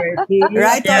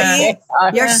 Right, Oye?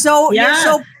 You're so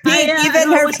pink,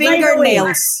 even her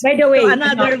fingernails. By the way,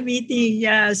 another meeting.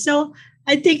 Yeah. So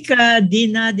I think,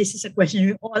 Dina, this is a question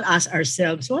we all ask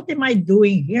ourselves. What am I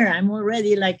doing here? I'm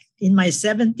already like in my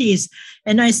 70s,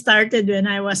 and I started when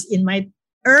I was in my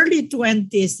early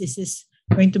 20s. This is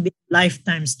going to be a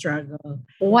lifetime struggle.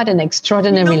 What an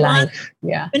extraordinary life.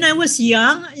 Yeah. When I was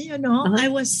young,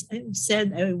 I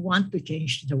said I want to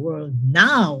change the world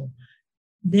now.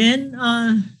 Then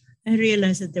I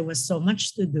realized that there was so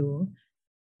much to do.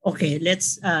 Okay,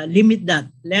 let's limit that.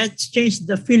 Let's change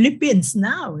the Philippines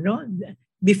now.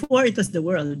 Before it was the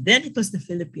world, then it was the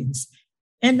Philippines.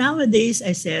 And nowadays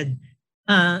I said,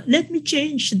 let me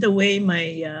change the way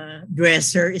my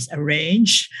dresser is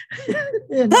arranged.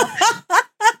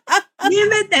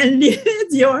 Limit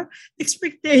your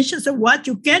expectations of what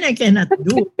you can and cannot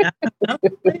do. I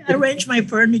arrange my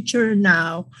furniture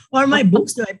now, or my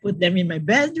books. Do I put them in my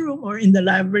bedroom or in the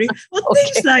library? Or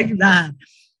things like that.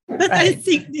 But I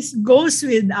think this goes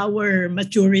with our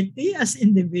maturity as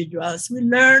individuals. We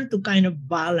learn to kind of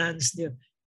balance the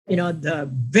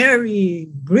very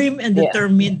grim and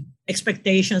determined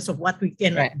expectations of what we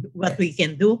can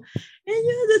do, and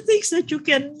the things that you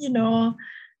can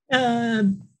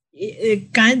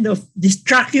kind of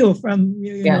distract you from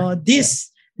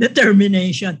this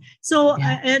determination. So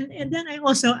and then I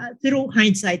also, through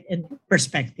hindsight and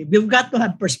perspective, you've got to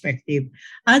have perspective,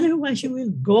 otherwise you will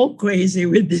go crazy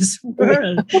with this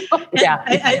world.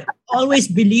 I always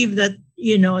believe that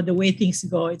the way things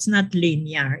go, it's not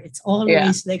linear. It's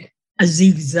always like a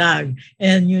zigzag,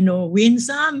 and win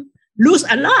some, lose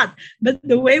a lot. But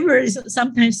the way we're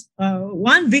sometimes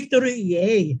one victory,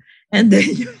 yay, and then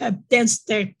you have 10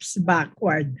 steps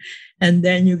backward, and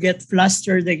then you get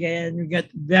flustered again. You get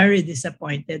very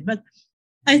disappointed. But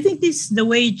I think this is the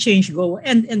way change go,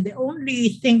 and the only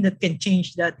thing that can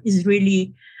change that is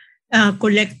really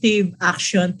collective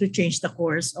action to change the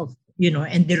course of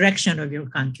and direction of your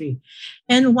country.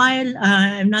 And while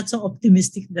I'm not so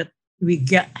optimistic that we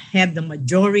have the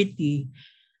majority,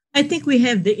 I think we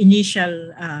have the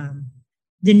initial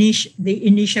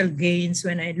gains.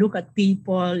 When I look at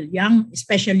people, young,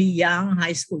 especially young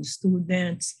high school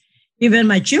students, even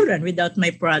my children, without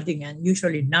my prodding and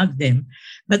usually nag them.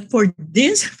 But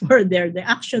the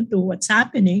action to what's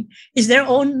happening is their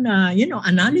own,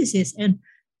 analysis. And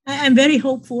I'm very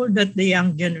hopeful that the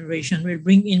young generation will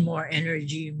bring in more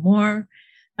energy, more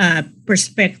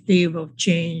perspective of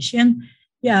change. And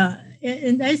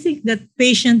and I think that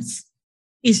patience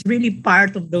is really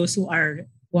part of those who are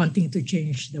wanting to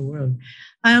change the world.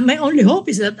 My only hope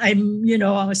is that I'm,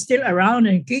 still around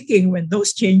and kicking when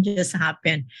those changes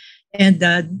happen. And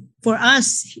for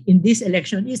us in this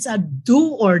election, it's a do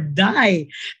or die,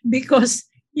 because,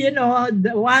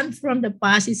 the one from the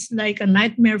past is like a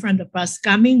nightmare from the past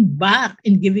coming back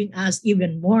and giving us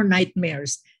even more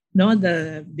nightmares.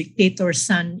 The dictator's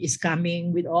son is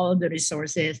coming with all the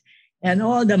resources and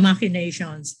all the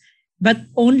machinations, but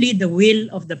only the will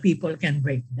of the people can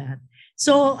break that.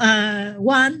 So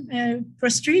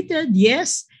frustrated,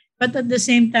 yes, but at the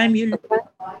same time, you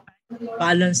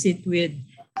balance it with,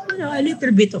 a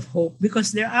little bit of hope,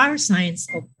 because there are signs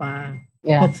of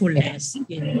hopefulness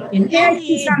in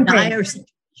any dire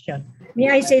situation. May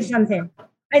I say something?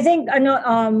 I think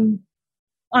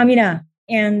Amina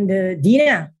and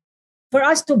Dina, for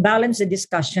us to balance the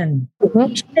discussion,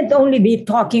 we shouldn't only be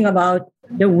talking about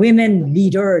the women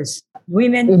leaders,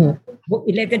 women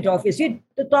elected to office. We have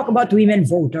to talk about women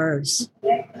voters.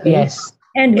 Yes.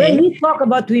 And when we talk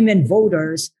about women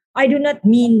voters, I do not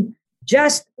mean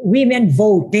just women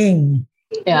voting.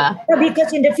 Yeah.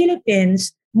 Because in the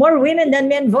Philippines, more women than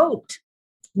men vote,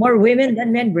 more women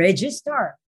than men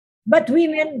register. But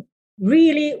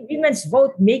women's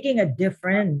vote making a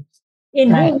difference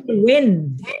in who will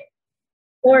win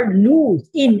or lose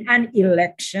in an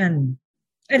election.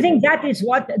 I think that is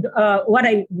what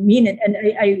I mean, and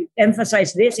I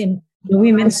emphasize this in the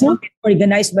Women's Summit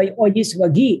organized by Oyis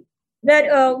Wagi,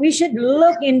 that we should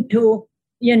look into,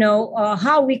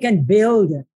 how we can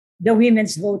build the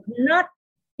women's vote, not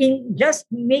in just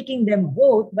making them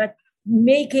vote, but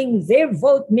making their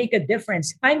vote make a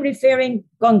difference. I'm referring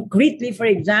concretely, for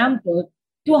example,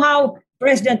 to how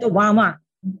President Obama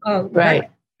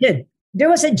did. There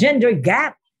was a gender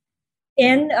gap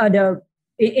in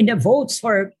the votes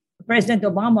for President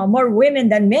Obama. More women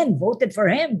than men voted for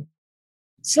him.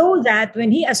 So that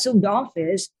when he assumed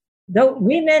office, the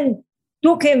women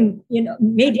took him,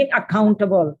 made him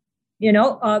accountable,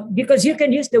 because you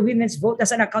can use the women's vote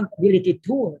as an accountability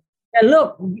tool. Now,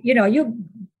 look, you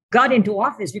got into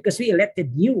office because we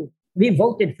elected you. We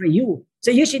voted for you. So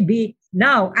you should be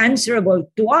now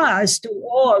answerable to us, to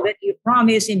all that you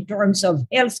promise in terms of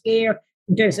healthcare,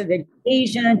 in terms of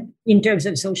education, in terms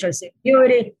of social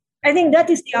security. I think that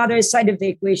is the other side of the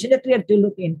equation that we have to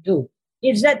look into.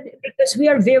 Is that because we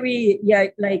are very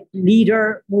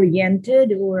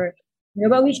leader-oriented,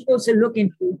 but we should also look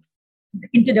into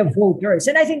the voters.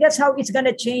 And I think that's how it's going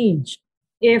to change.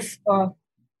 If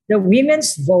the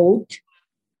women's vote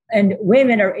and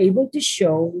women are able to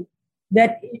show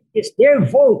that it's their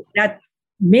vote that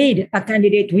made a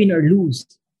candidate win or lose.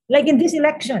 Like in this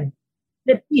election,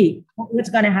 let's see what's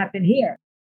going to happen here.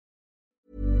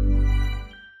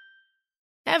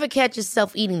 Ever catch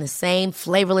yourself eating the same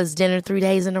flavorless dinner 3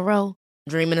 days in a row?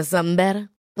 Dreaming of something better?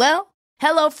 Well,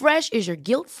 HelloFresh is your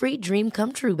guilt-free dream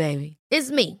come true, baby. It's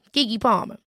me, Keke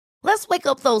Palmer. Let's wake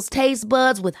up those taste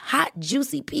buds with hot,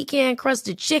 juicy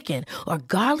pecan-crusted chicken or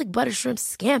garlic butter shrimp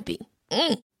scampi.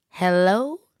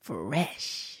 Hello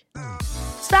Fresh.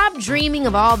 Stop dreaming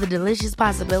of all the delicious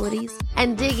possibilities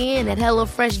and dig in at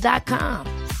HelloFresh.com.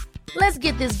 Let's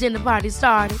get this dinner party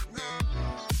started.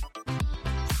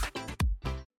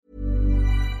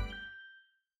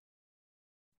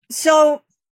 So,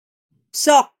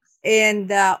 Sok and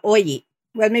Oyi,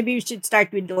 well, maybe we should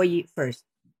start with Oyi first.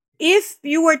 If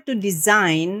you were to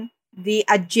design the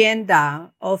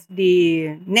agenda of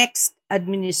the next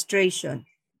administration,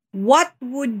 what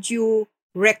would you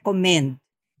recommend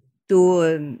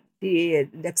to the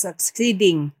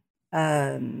succeeding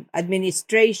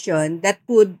administration that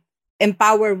could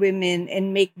empower women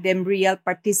and make them real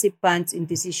participants in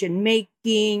decision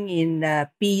making, in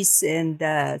peace and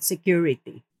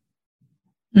security?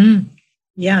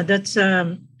 Yeah, that's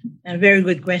a very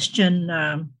good question.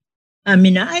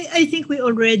 I think we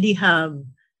already have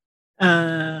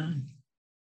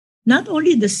not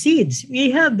only the seeds,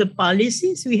 we have the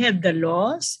policies, we have the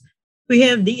laws, we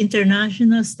have the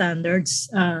international standards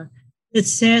that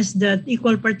says that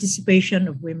equal participation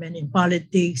of women in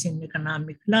politics, in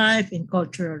economic life, in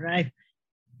cultural life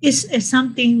is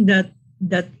something that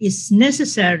is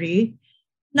necessary,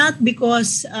 not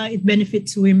because it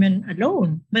benefits women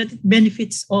alone, but it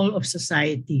benefits all of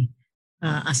society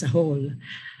as a whole.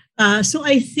 So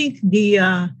I think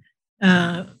the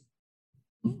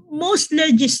most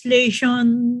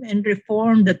legislation and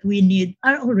reform that we need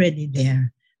are already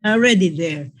there.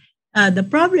 The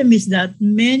problem is that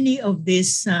many of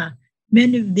these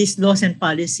laws and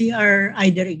policy are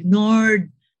either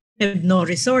ignored, have no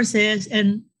resources,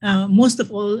 and most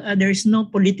of all, there is no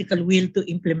political will to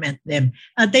implement them.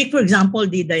 Take, for example,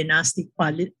 the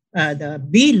the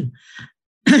bill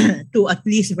to at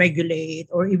least regulate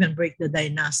or even break the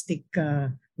dynastic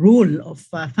rule of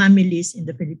families in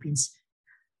the Philippines.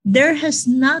 There has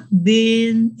not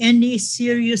been any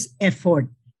serious effort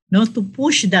to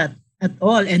push that at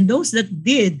all. And those that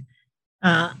did,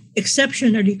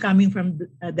 exceptionally coming from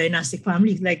dynastic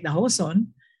families like the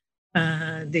Joson,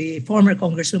 the former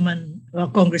Congressman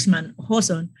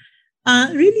Joson,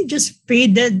 really just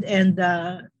faded, and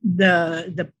the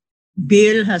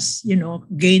bill has,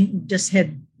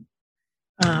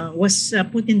 was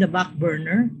put in the back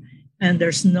burner, and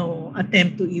there's no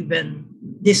attempt to even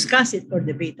discuss it or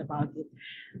debate about it.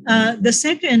 The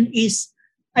second is,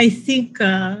 I think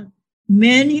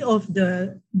many of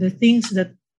the things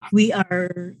that we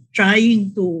are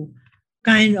trying to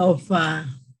kind of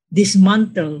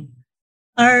dismantle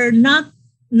are not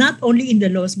only in the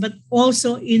laws, but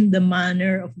also in the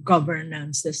manner of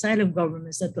governance, the style of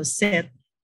governance that was set,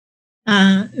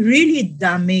 really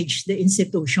damaged the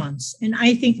institutions. And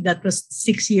I think that was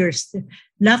 6 years.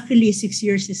 Luckily, 6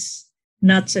 years is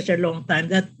not such a long time,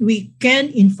 that we can,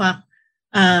 in fact,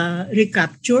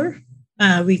 recapture,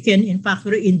 we can, in fact,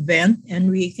 reinvent,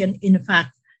 and we can, in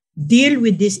fact, deal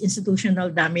with this institutional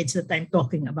damage that I'm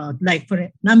talking about. Like, for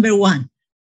number one,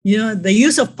 the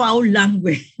use of foul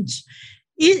language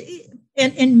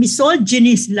and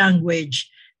misogynist language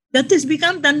that has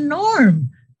become the norm.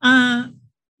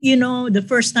 The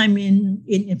first time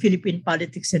in Philippine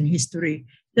politics and history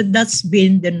that's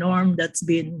been the norm, that's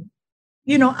been,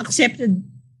 accepted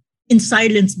in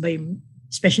silence by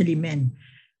especially men.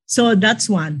 So that's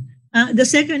one. The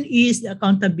second is the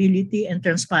accountability and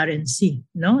transparency.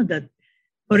 That,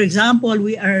 for example,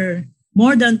 we are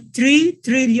more than $3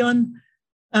 trillion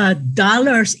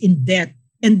in debt,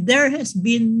 and there has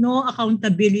been no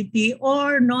accountability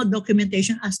or no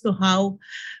documentation as to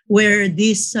where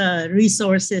these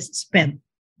resources spent.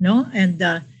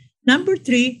 And number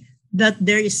three, that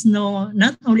there is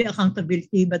not only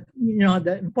accountability, but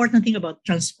the important thing about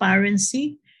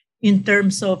transparency in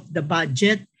terms of the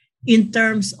budget, in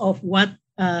terms of what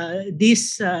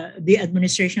the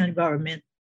administration and government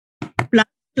plans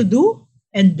to do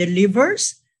and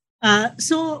delivers.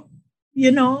 So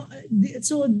you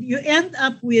end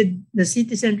up with the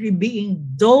citizenry being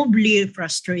doubly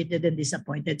frustrated and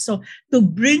disappointed. So to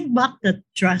bring back the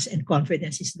trust and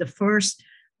confidence is the first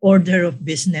order of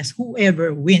business,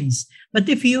 whoever wins. But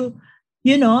if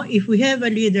if we have a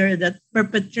leader that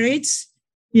perpetrates,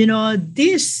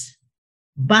 these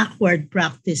backward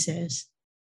practices,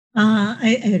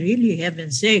 I really,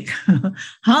 heaven's sake,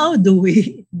 how do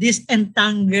we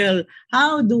disentangle?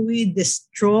 How do we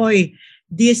destroy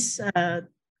this,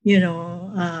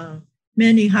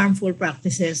 many harmful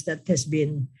practices that has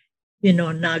been,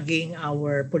 nagging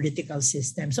our political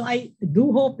system? So I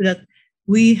do hope that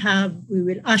we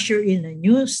will usher in a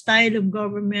new style of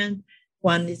government,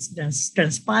 one that's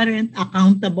transparent,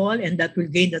 accountable, and that will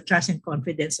gain the trust and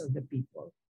confidence of the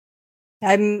people.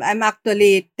 I'm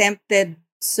actually tempted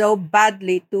so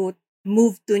badly to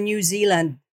move to New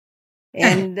Zealand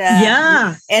and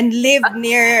and live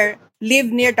near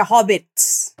the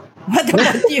hobbits. What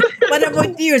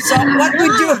about you? So what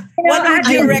would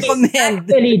you recommend?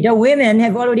 Actually, the women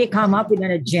have already come up with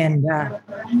an agenda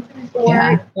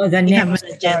for the next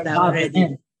agenda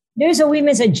already. There's a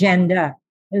women's agenda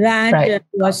that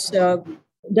was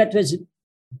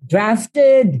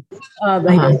drafted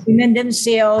by the women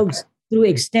themselves through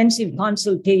extensive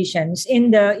consultations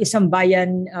in the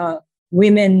Isambayan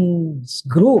women's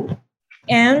group.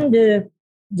 And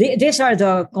these are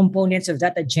the components of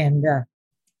that agenda.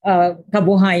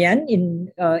 Kabuhayan in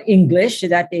English,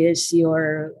 that is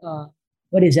your,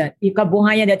 what is that?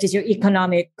 Kabuhayan, that is your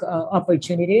economic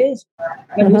opportunities,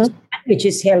 which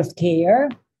is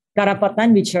healthcare,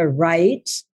 karapatan, which are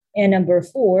rights, and number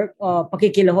 4,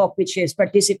 pakikilahok, which is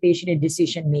participation in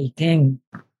decision making.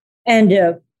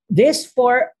 And these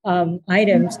 4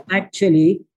 items,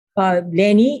 actually,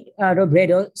 Leni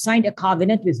Robredo signed a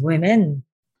covenant with women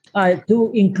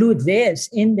to include this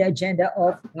in the agenda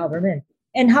of government.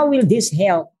 And how will this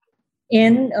help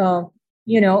in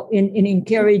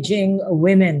encouraging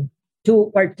women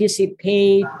to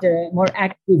participate more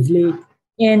actively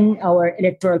in our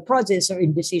electoral process or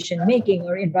in decision making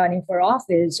or in running for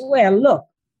office? Well, look,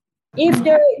 if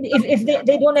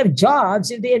they don't have jobs,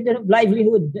 if they have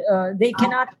livelihood, they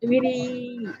cannot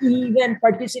really even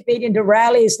participate in the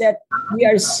rallies that we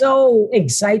are so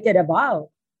excited about.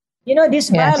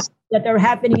 These rallies that are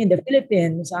happening in the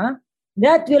Philippines,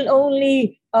 that will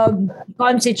only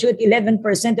constitute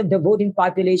 11% of the voting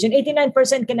population.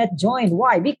 89% cannot join.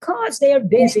 Why? Because they are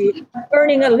busy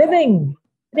earning a living.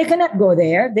 They cannot go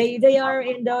there. They are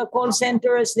in the call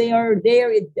centers. They are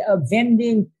there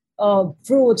vending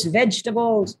fruits,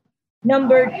 vegetables.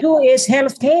 Number 2 is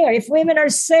healthcare. If women are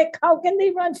sick, how can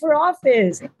they run for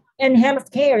office? And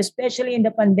healthcare, especially in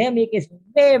the pandemic, is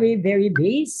very, very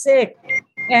basic.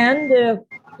 And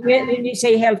when we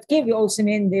say healthcare, we also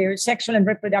mean their sexual and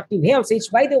reproductive health, which,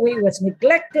 by the way, was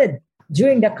neglected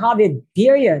during the COVID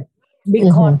period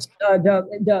because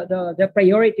the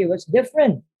priority was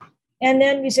different. And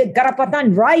then we said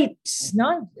karapatan, rights,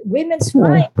 women's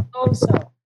rights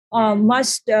also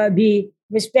must be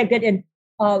respected. And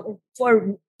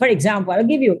for example, I'll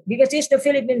give you, because it's the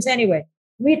Philippines anyway.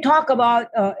 We talk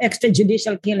about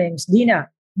extrajudicial killings, Dina.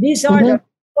 These are the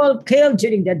people killed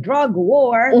during the drug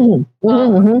war.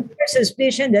 There's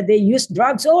suspicion that they used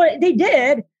drugs, or they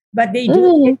did, but they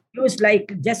do use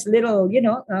like just little,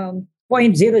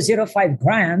 0.005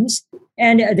 grams,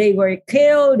 and they were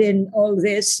killed in all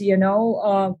this, in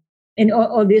all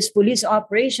these police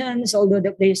operations. Although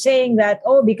they're saying that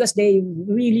because they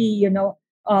really,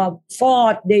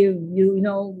 fought, they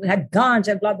had guns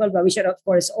and blah blah blah, which are of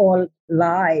course all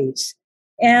lies.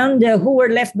 And who were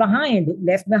left behind?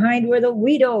 Left behind were the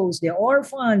widows, the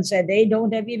orphans, and they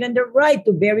don't have even the right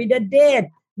to bury the dead.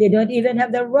 They don't even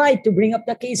have the right to bring up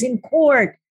the case in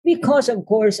court because, of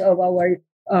course, of our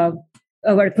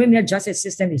criminal justice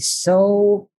system is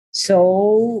so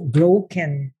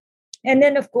broken. And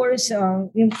then, of course,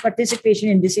 in participation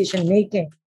in decision making.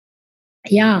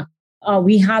 Yeah,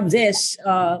 we have this.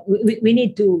 We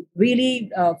need to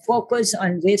really focus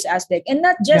on this aspect, and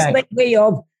not just by way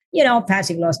of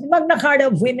passing laws. The Magna Carta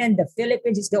of Women, the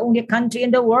Philippines is the only country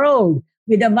in the world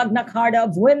with a Magna Carta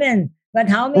of Women. But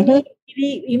how many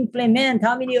really implement,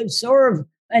 how many observe,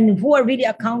 and who are really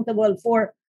accountable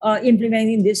for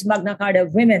implementing this Magna Carta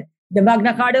of Women? The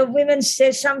Magna Carta of Women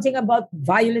says something about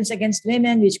violence against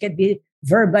women, which can be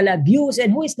verbal abuse.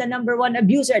 And who is the number one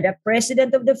abuser? The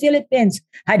President of the Philippines.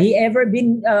 Had he ever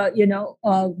been,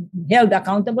 held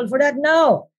accountable for that?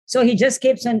 No. So he just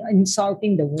keeps on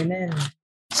insulting the women.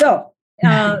 So,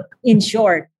 in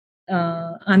short,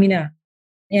 Amina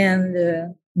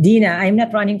and Dina, I'm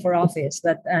not running for office,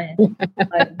 but I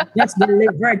just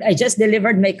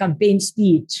delivered my campaign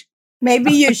speech.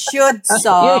 Maybe you should,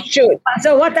 so. You should.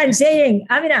 So what I'm saying,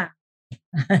 Amina,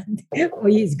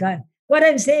 he's gone. What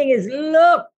I'm saying is,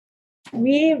 look,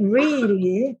 we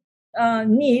really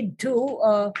need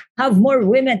to have more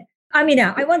women.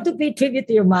 Amina, I want to pay tribute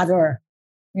to your mother.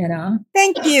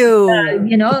 Thank you.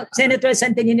 Senator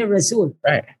Santinino Rasul.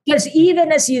 Right. Because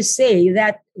even as you say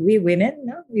that we women,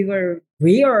 we were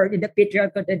reared in the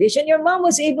patriarchal tradition, your mom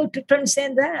was able to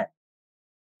transcend that.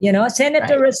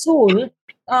 Senator Rasul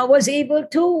was able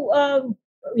to,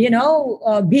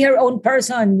 be her own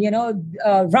person,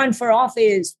 run for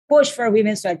office, push for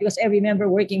women's rights. Because I remember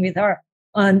working with her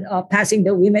on passing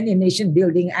the Women in Nation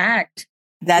Building Act.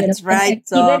 That's right.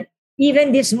 So.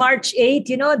 Even this March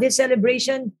 8th, this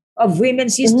celebration of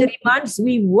Women's History Month,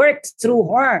 we worked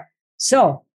through her.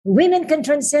 So women can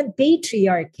transcend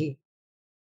patriarchy.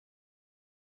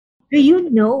 Do you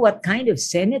know what kind of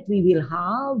Senate we will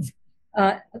have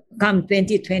come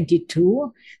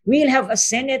 2022? We'll have a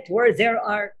Senate where there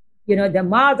are, the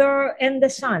mother and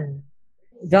the son,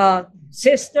 the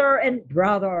sister and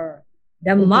brother,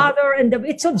 the mother and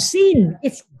it's obscene.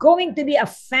 It's going to be a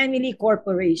family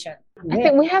corporation. I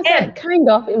think we have that kind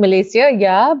of in Malaysia,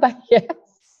 but yes.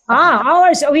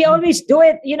 Ours, we always do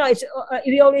it,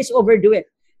 we always overdo it.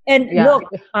 And look,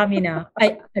 Amina,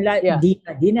 I like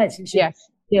Dina,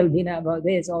 tell Dina about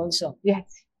this also.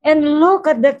 Yes. And look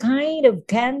at the kind of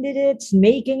candidates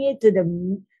making it to the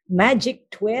Magic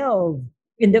 12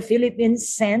 in the Philippine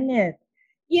Senate.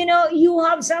 You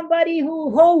have somebody who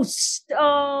hosts,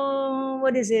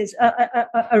 what is this?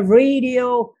 A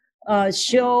radio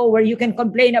show where you can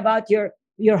complain about your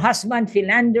husband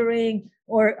philandering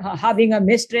or having a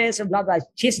mistress or blah, blah.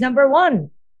 She's number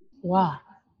one. Wow.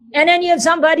 And then you have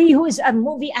somebody who is a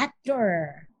movie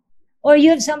actor. Or you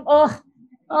have some,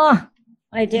 I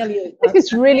tell you. This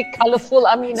is really colorful,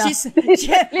 Amina.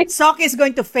 Sok is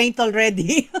going to faint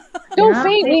already. Don't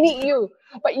faint, we need you.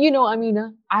 But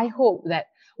Amina, I hope that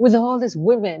with all these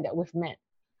women that we've met,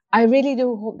 I really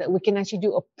do hope that we can actually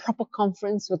do a proper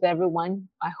conference with everyone.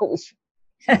 I hope it's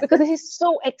because this is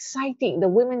so exciting, the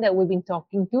women that we've been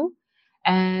talking to.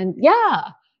 And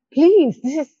please,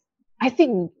 I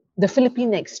think the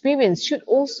Philippine experience should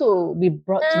also be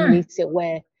brought to Malaysia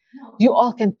where you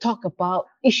all can talk about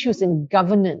issues in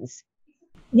governance.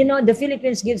 The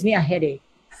Philippines gives me a headache.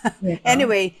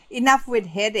 Anyway, enough with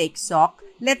headache, Sok.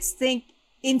 Let's think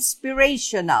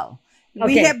inspirational. Okay.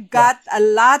 We have got a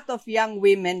lot of young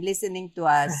women listening to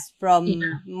us from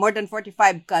more than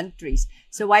 45 countries.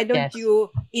 So why don't you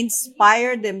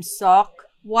inspire them, Sok?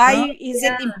 Why is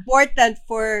it important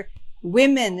for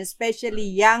women, especially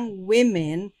young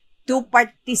women, to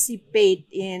participate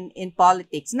in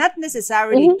politics? Not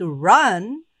necessarily to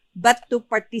run, but to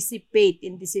participate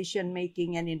in decision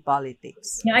making and in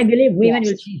politics. I believe women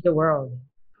will change the world.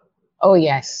 Oh,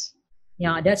 yes.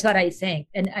 Yeah, that's what I think.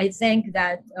 And I think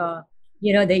that,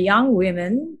 the young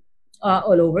women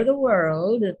all over the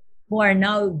world who are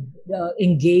now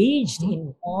engaged,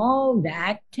 involved,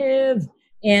 active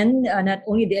in not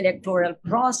only the electoral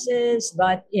process,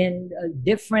 but in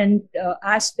different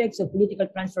aspects of political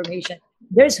transformation.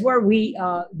 There's where we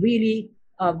really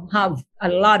have a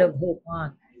lot of hope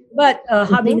on. But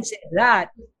having said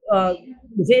that,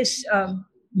 these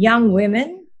young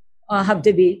women have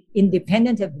to be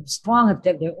independent, have to be strong, have to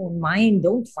have their own mind.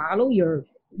 Don't follow your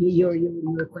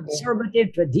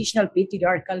conservative, traditional,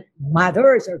 patriarchal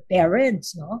mothers or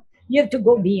parents. No, you have to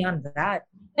go beyond that.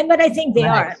 But I think they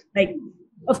are. Like,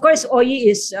 of course, Oyi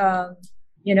is,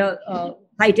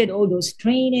 cited all those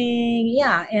training.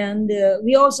 Yeah, and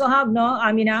we also have,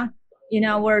 Amina, in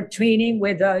our training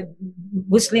with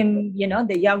Muslim,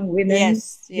 the young women.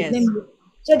 Yes.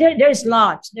 So there's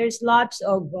lots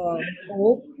of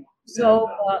hope. So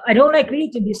I don't like really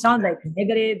to sound like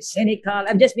negative, cynical.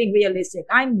 I'm just being realistic.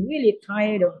 I'm really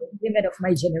tired of the women of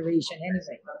my generation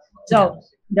anyway. So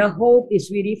the hope is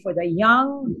really for the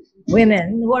young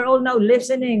women who are all now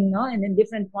listening, and in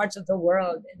different parts of the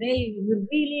world. They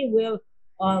really will,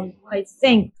 I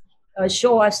think,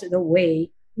 show us the way.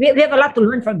 We have a lot to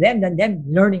learn from them than them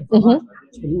learning from us.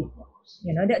 Actually.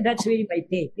 That's really my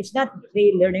take. It's not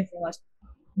they learning from us.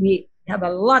 We have a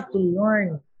lot to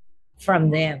learn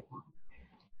from them.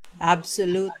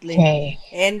 Absolutely. Okay.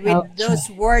 And with those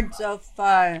words of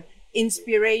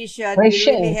inspiration, we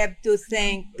really have to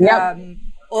thank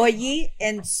Oyi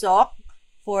and Sok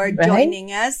for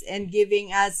joining us and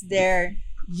giving us their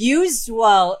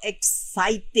usual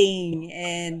exciting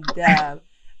and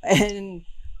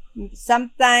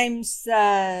sometimes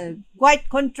quite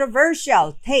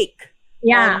controversial take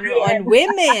on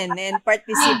women and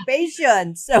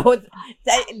participation. So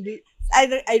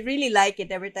I really like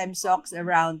it every time Sok's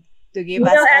around to give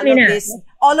us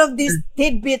all of these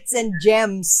tidbits and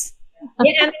gems.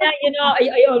 Yeah,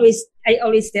 I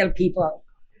always tell people,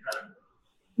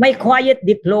 my quiet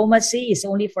diplomacy is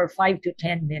only for 5 to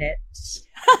 10 minutes.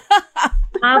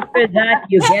 After that,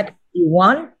 you get what you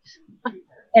want,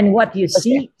 and what you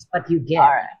see is what you get.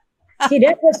 Right. See,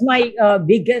 that was my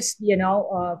biggest,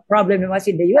 problem was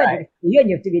in the UN. Right. You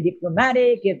have to be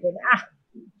diplomatic. You have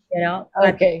to,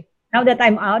 Okay. Now that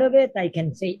I'm out of it, I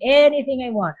can say anything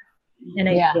I want, and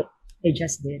I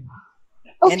just did.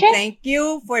 Okay. And thank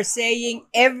you for saying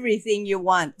everything you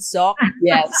want, Sok.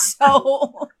 Yes.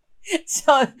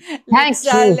 So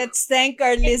let's thank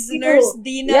our listeners,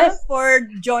 Dina, for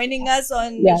joining us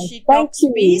on She Talks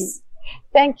Peace.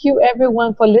 Thank you,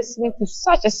 everyone, for listening to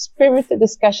such a spirited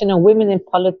discussion on women in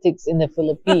politics in the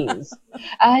Philippines.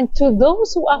 And to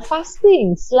those who are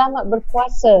fasting, Selamat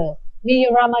Berpuasa. May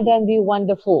your Ramadan be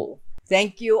wonderful.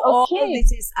 Thank you all.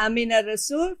 This is Amina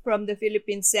Rasul from the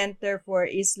Philippine Center for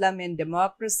Islam and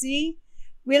Democracy.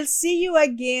 We'll see you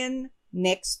again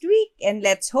next week, and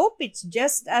let's hope it's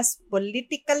just as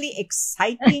politically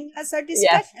exciting as our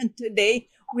discussion today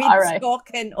with Sok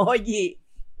and Oyi.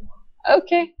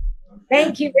 Okay.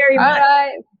 Thank you very much. All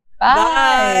right.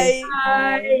 Bye.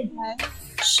 Bye.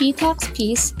 She Talks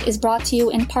Peace is brought to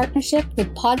you in partnership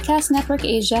with Podcast Network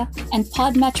Asia and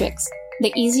Podmetrics,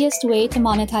 the easiest way to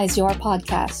monetize your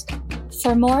podcast.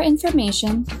 For more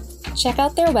information, check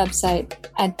out their website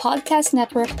at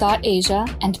podcastnetwork.asia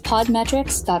and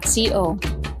podmetrics.co.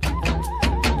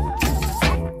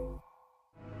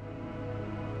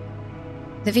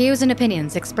 The views and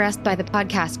opinions expressed by the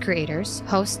podcast creators,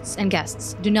 hosts, and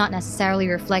guests do not necessarily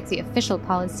reflect the official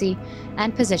policy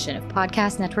and position of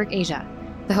Podcast Network Asia,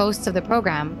 the hosts of the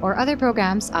program, or other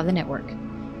programs of the network.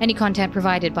 Any content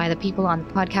provided by the people on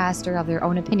the podcast are of their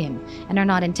own opinion and are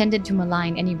not intended to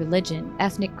malign any religion,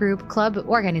 ethnic group, club,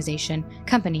 organization,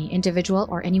 company, individual,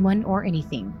 or anyone or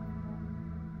anything.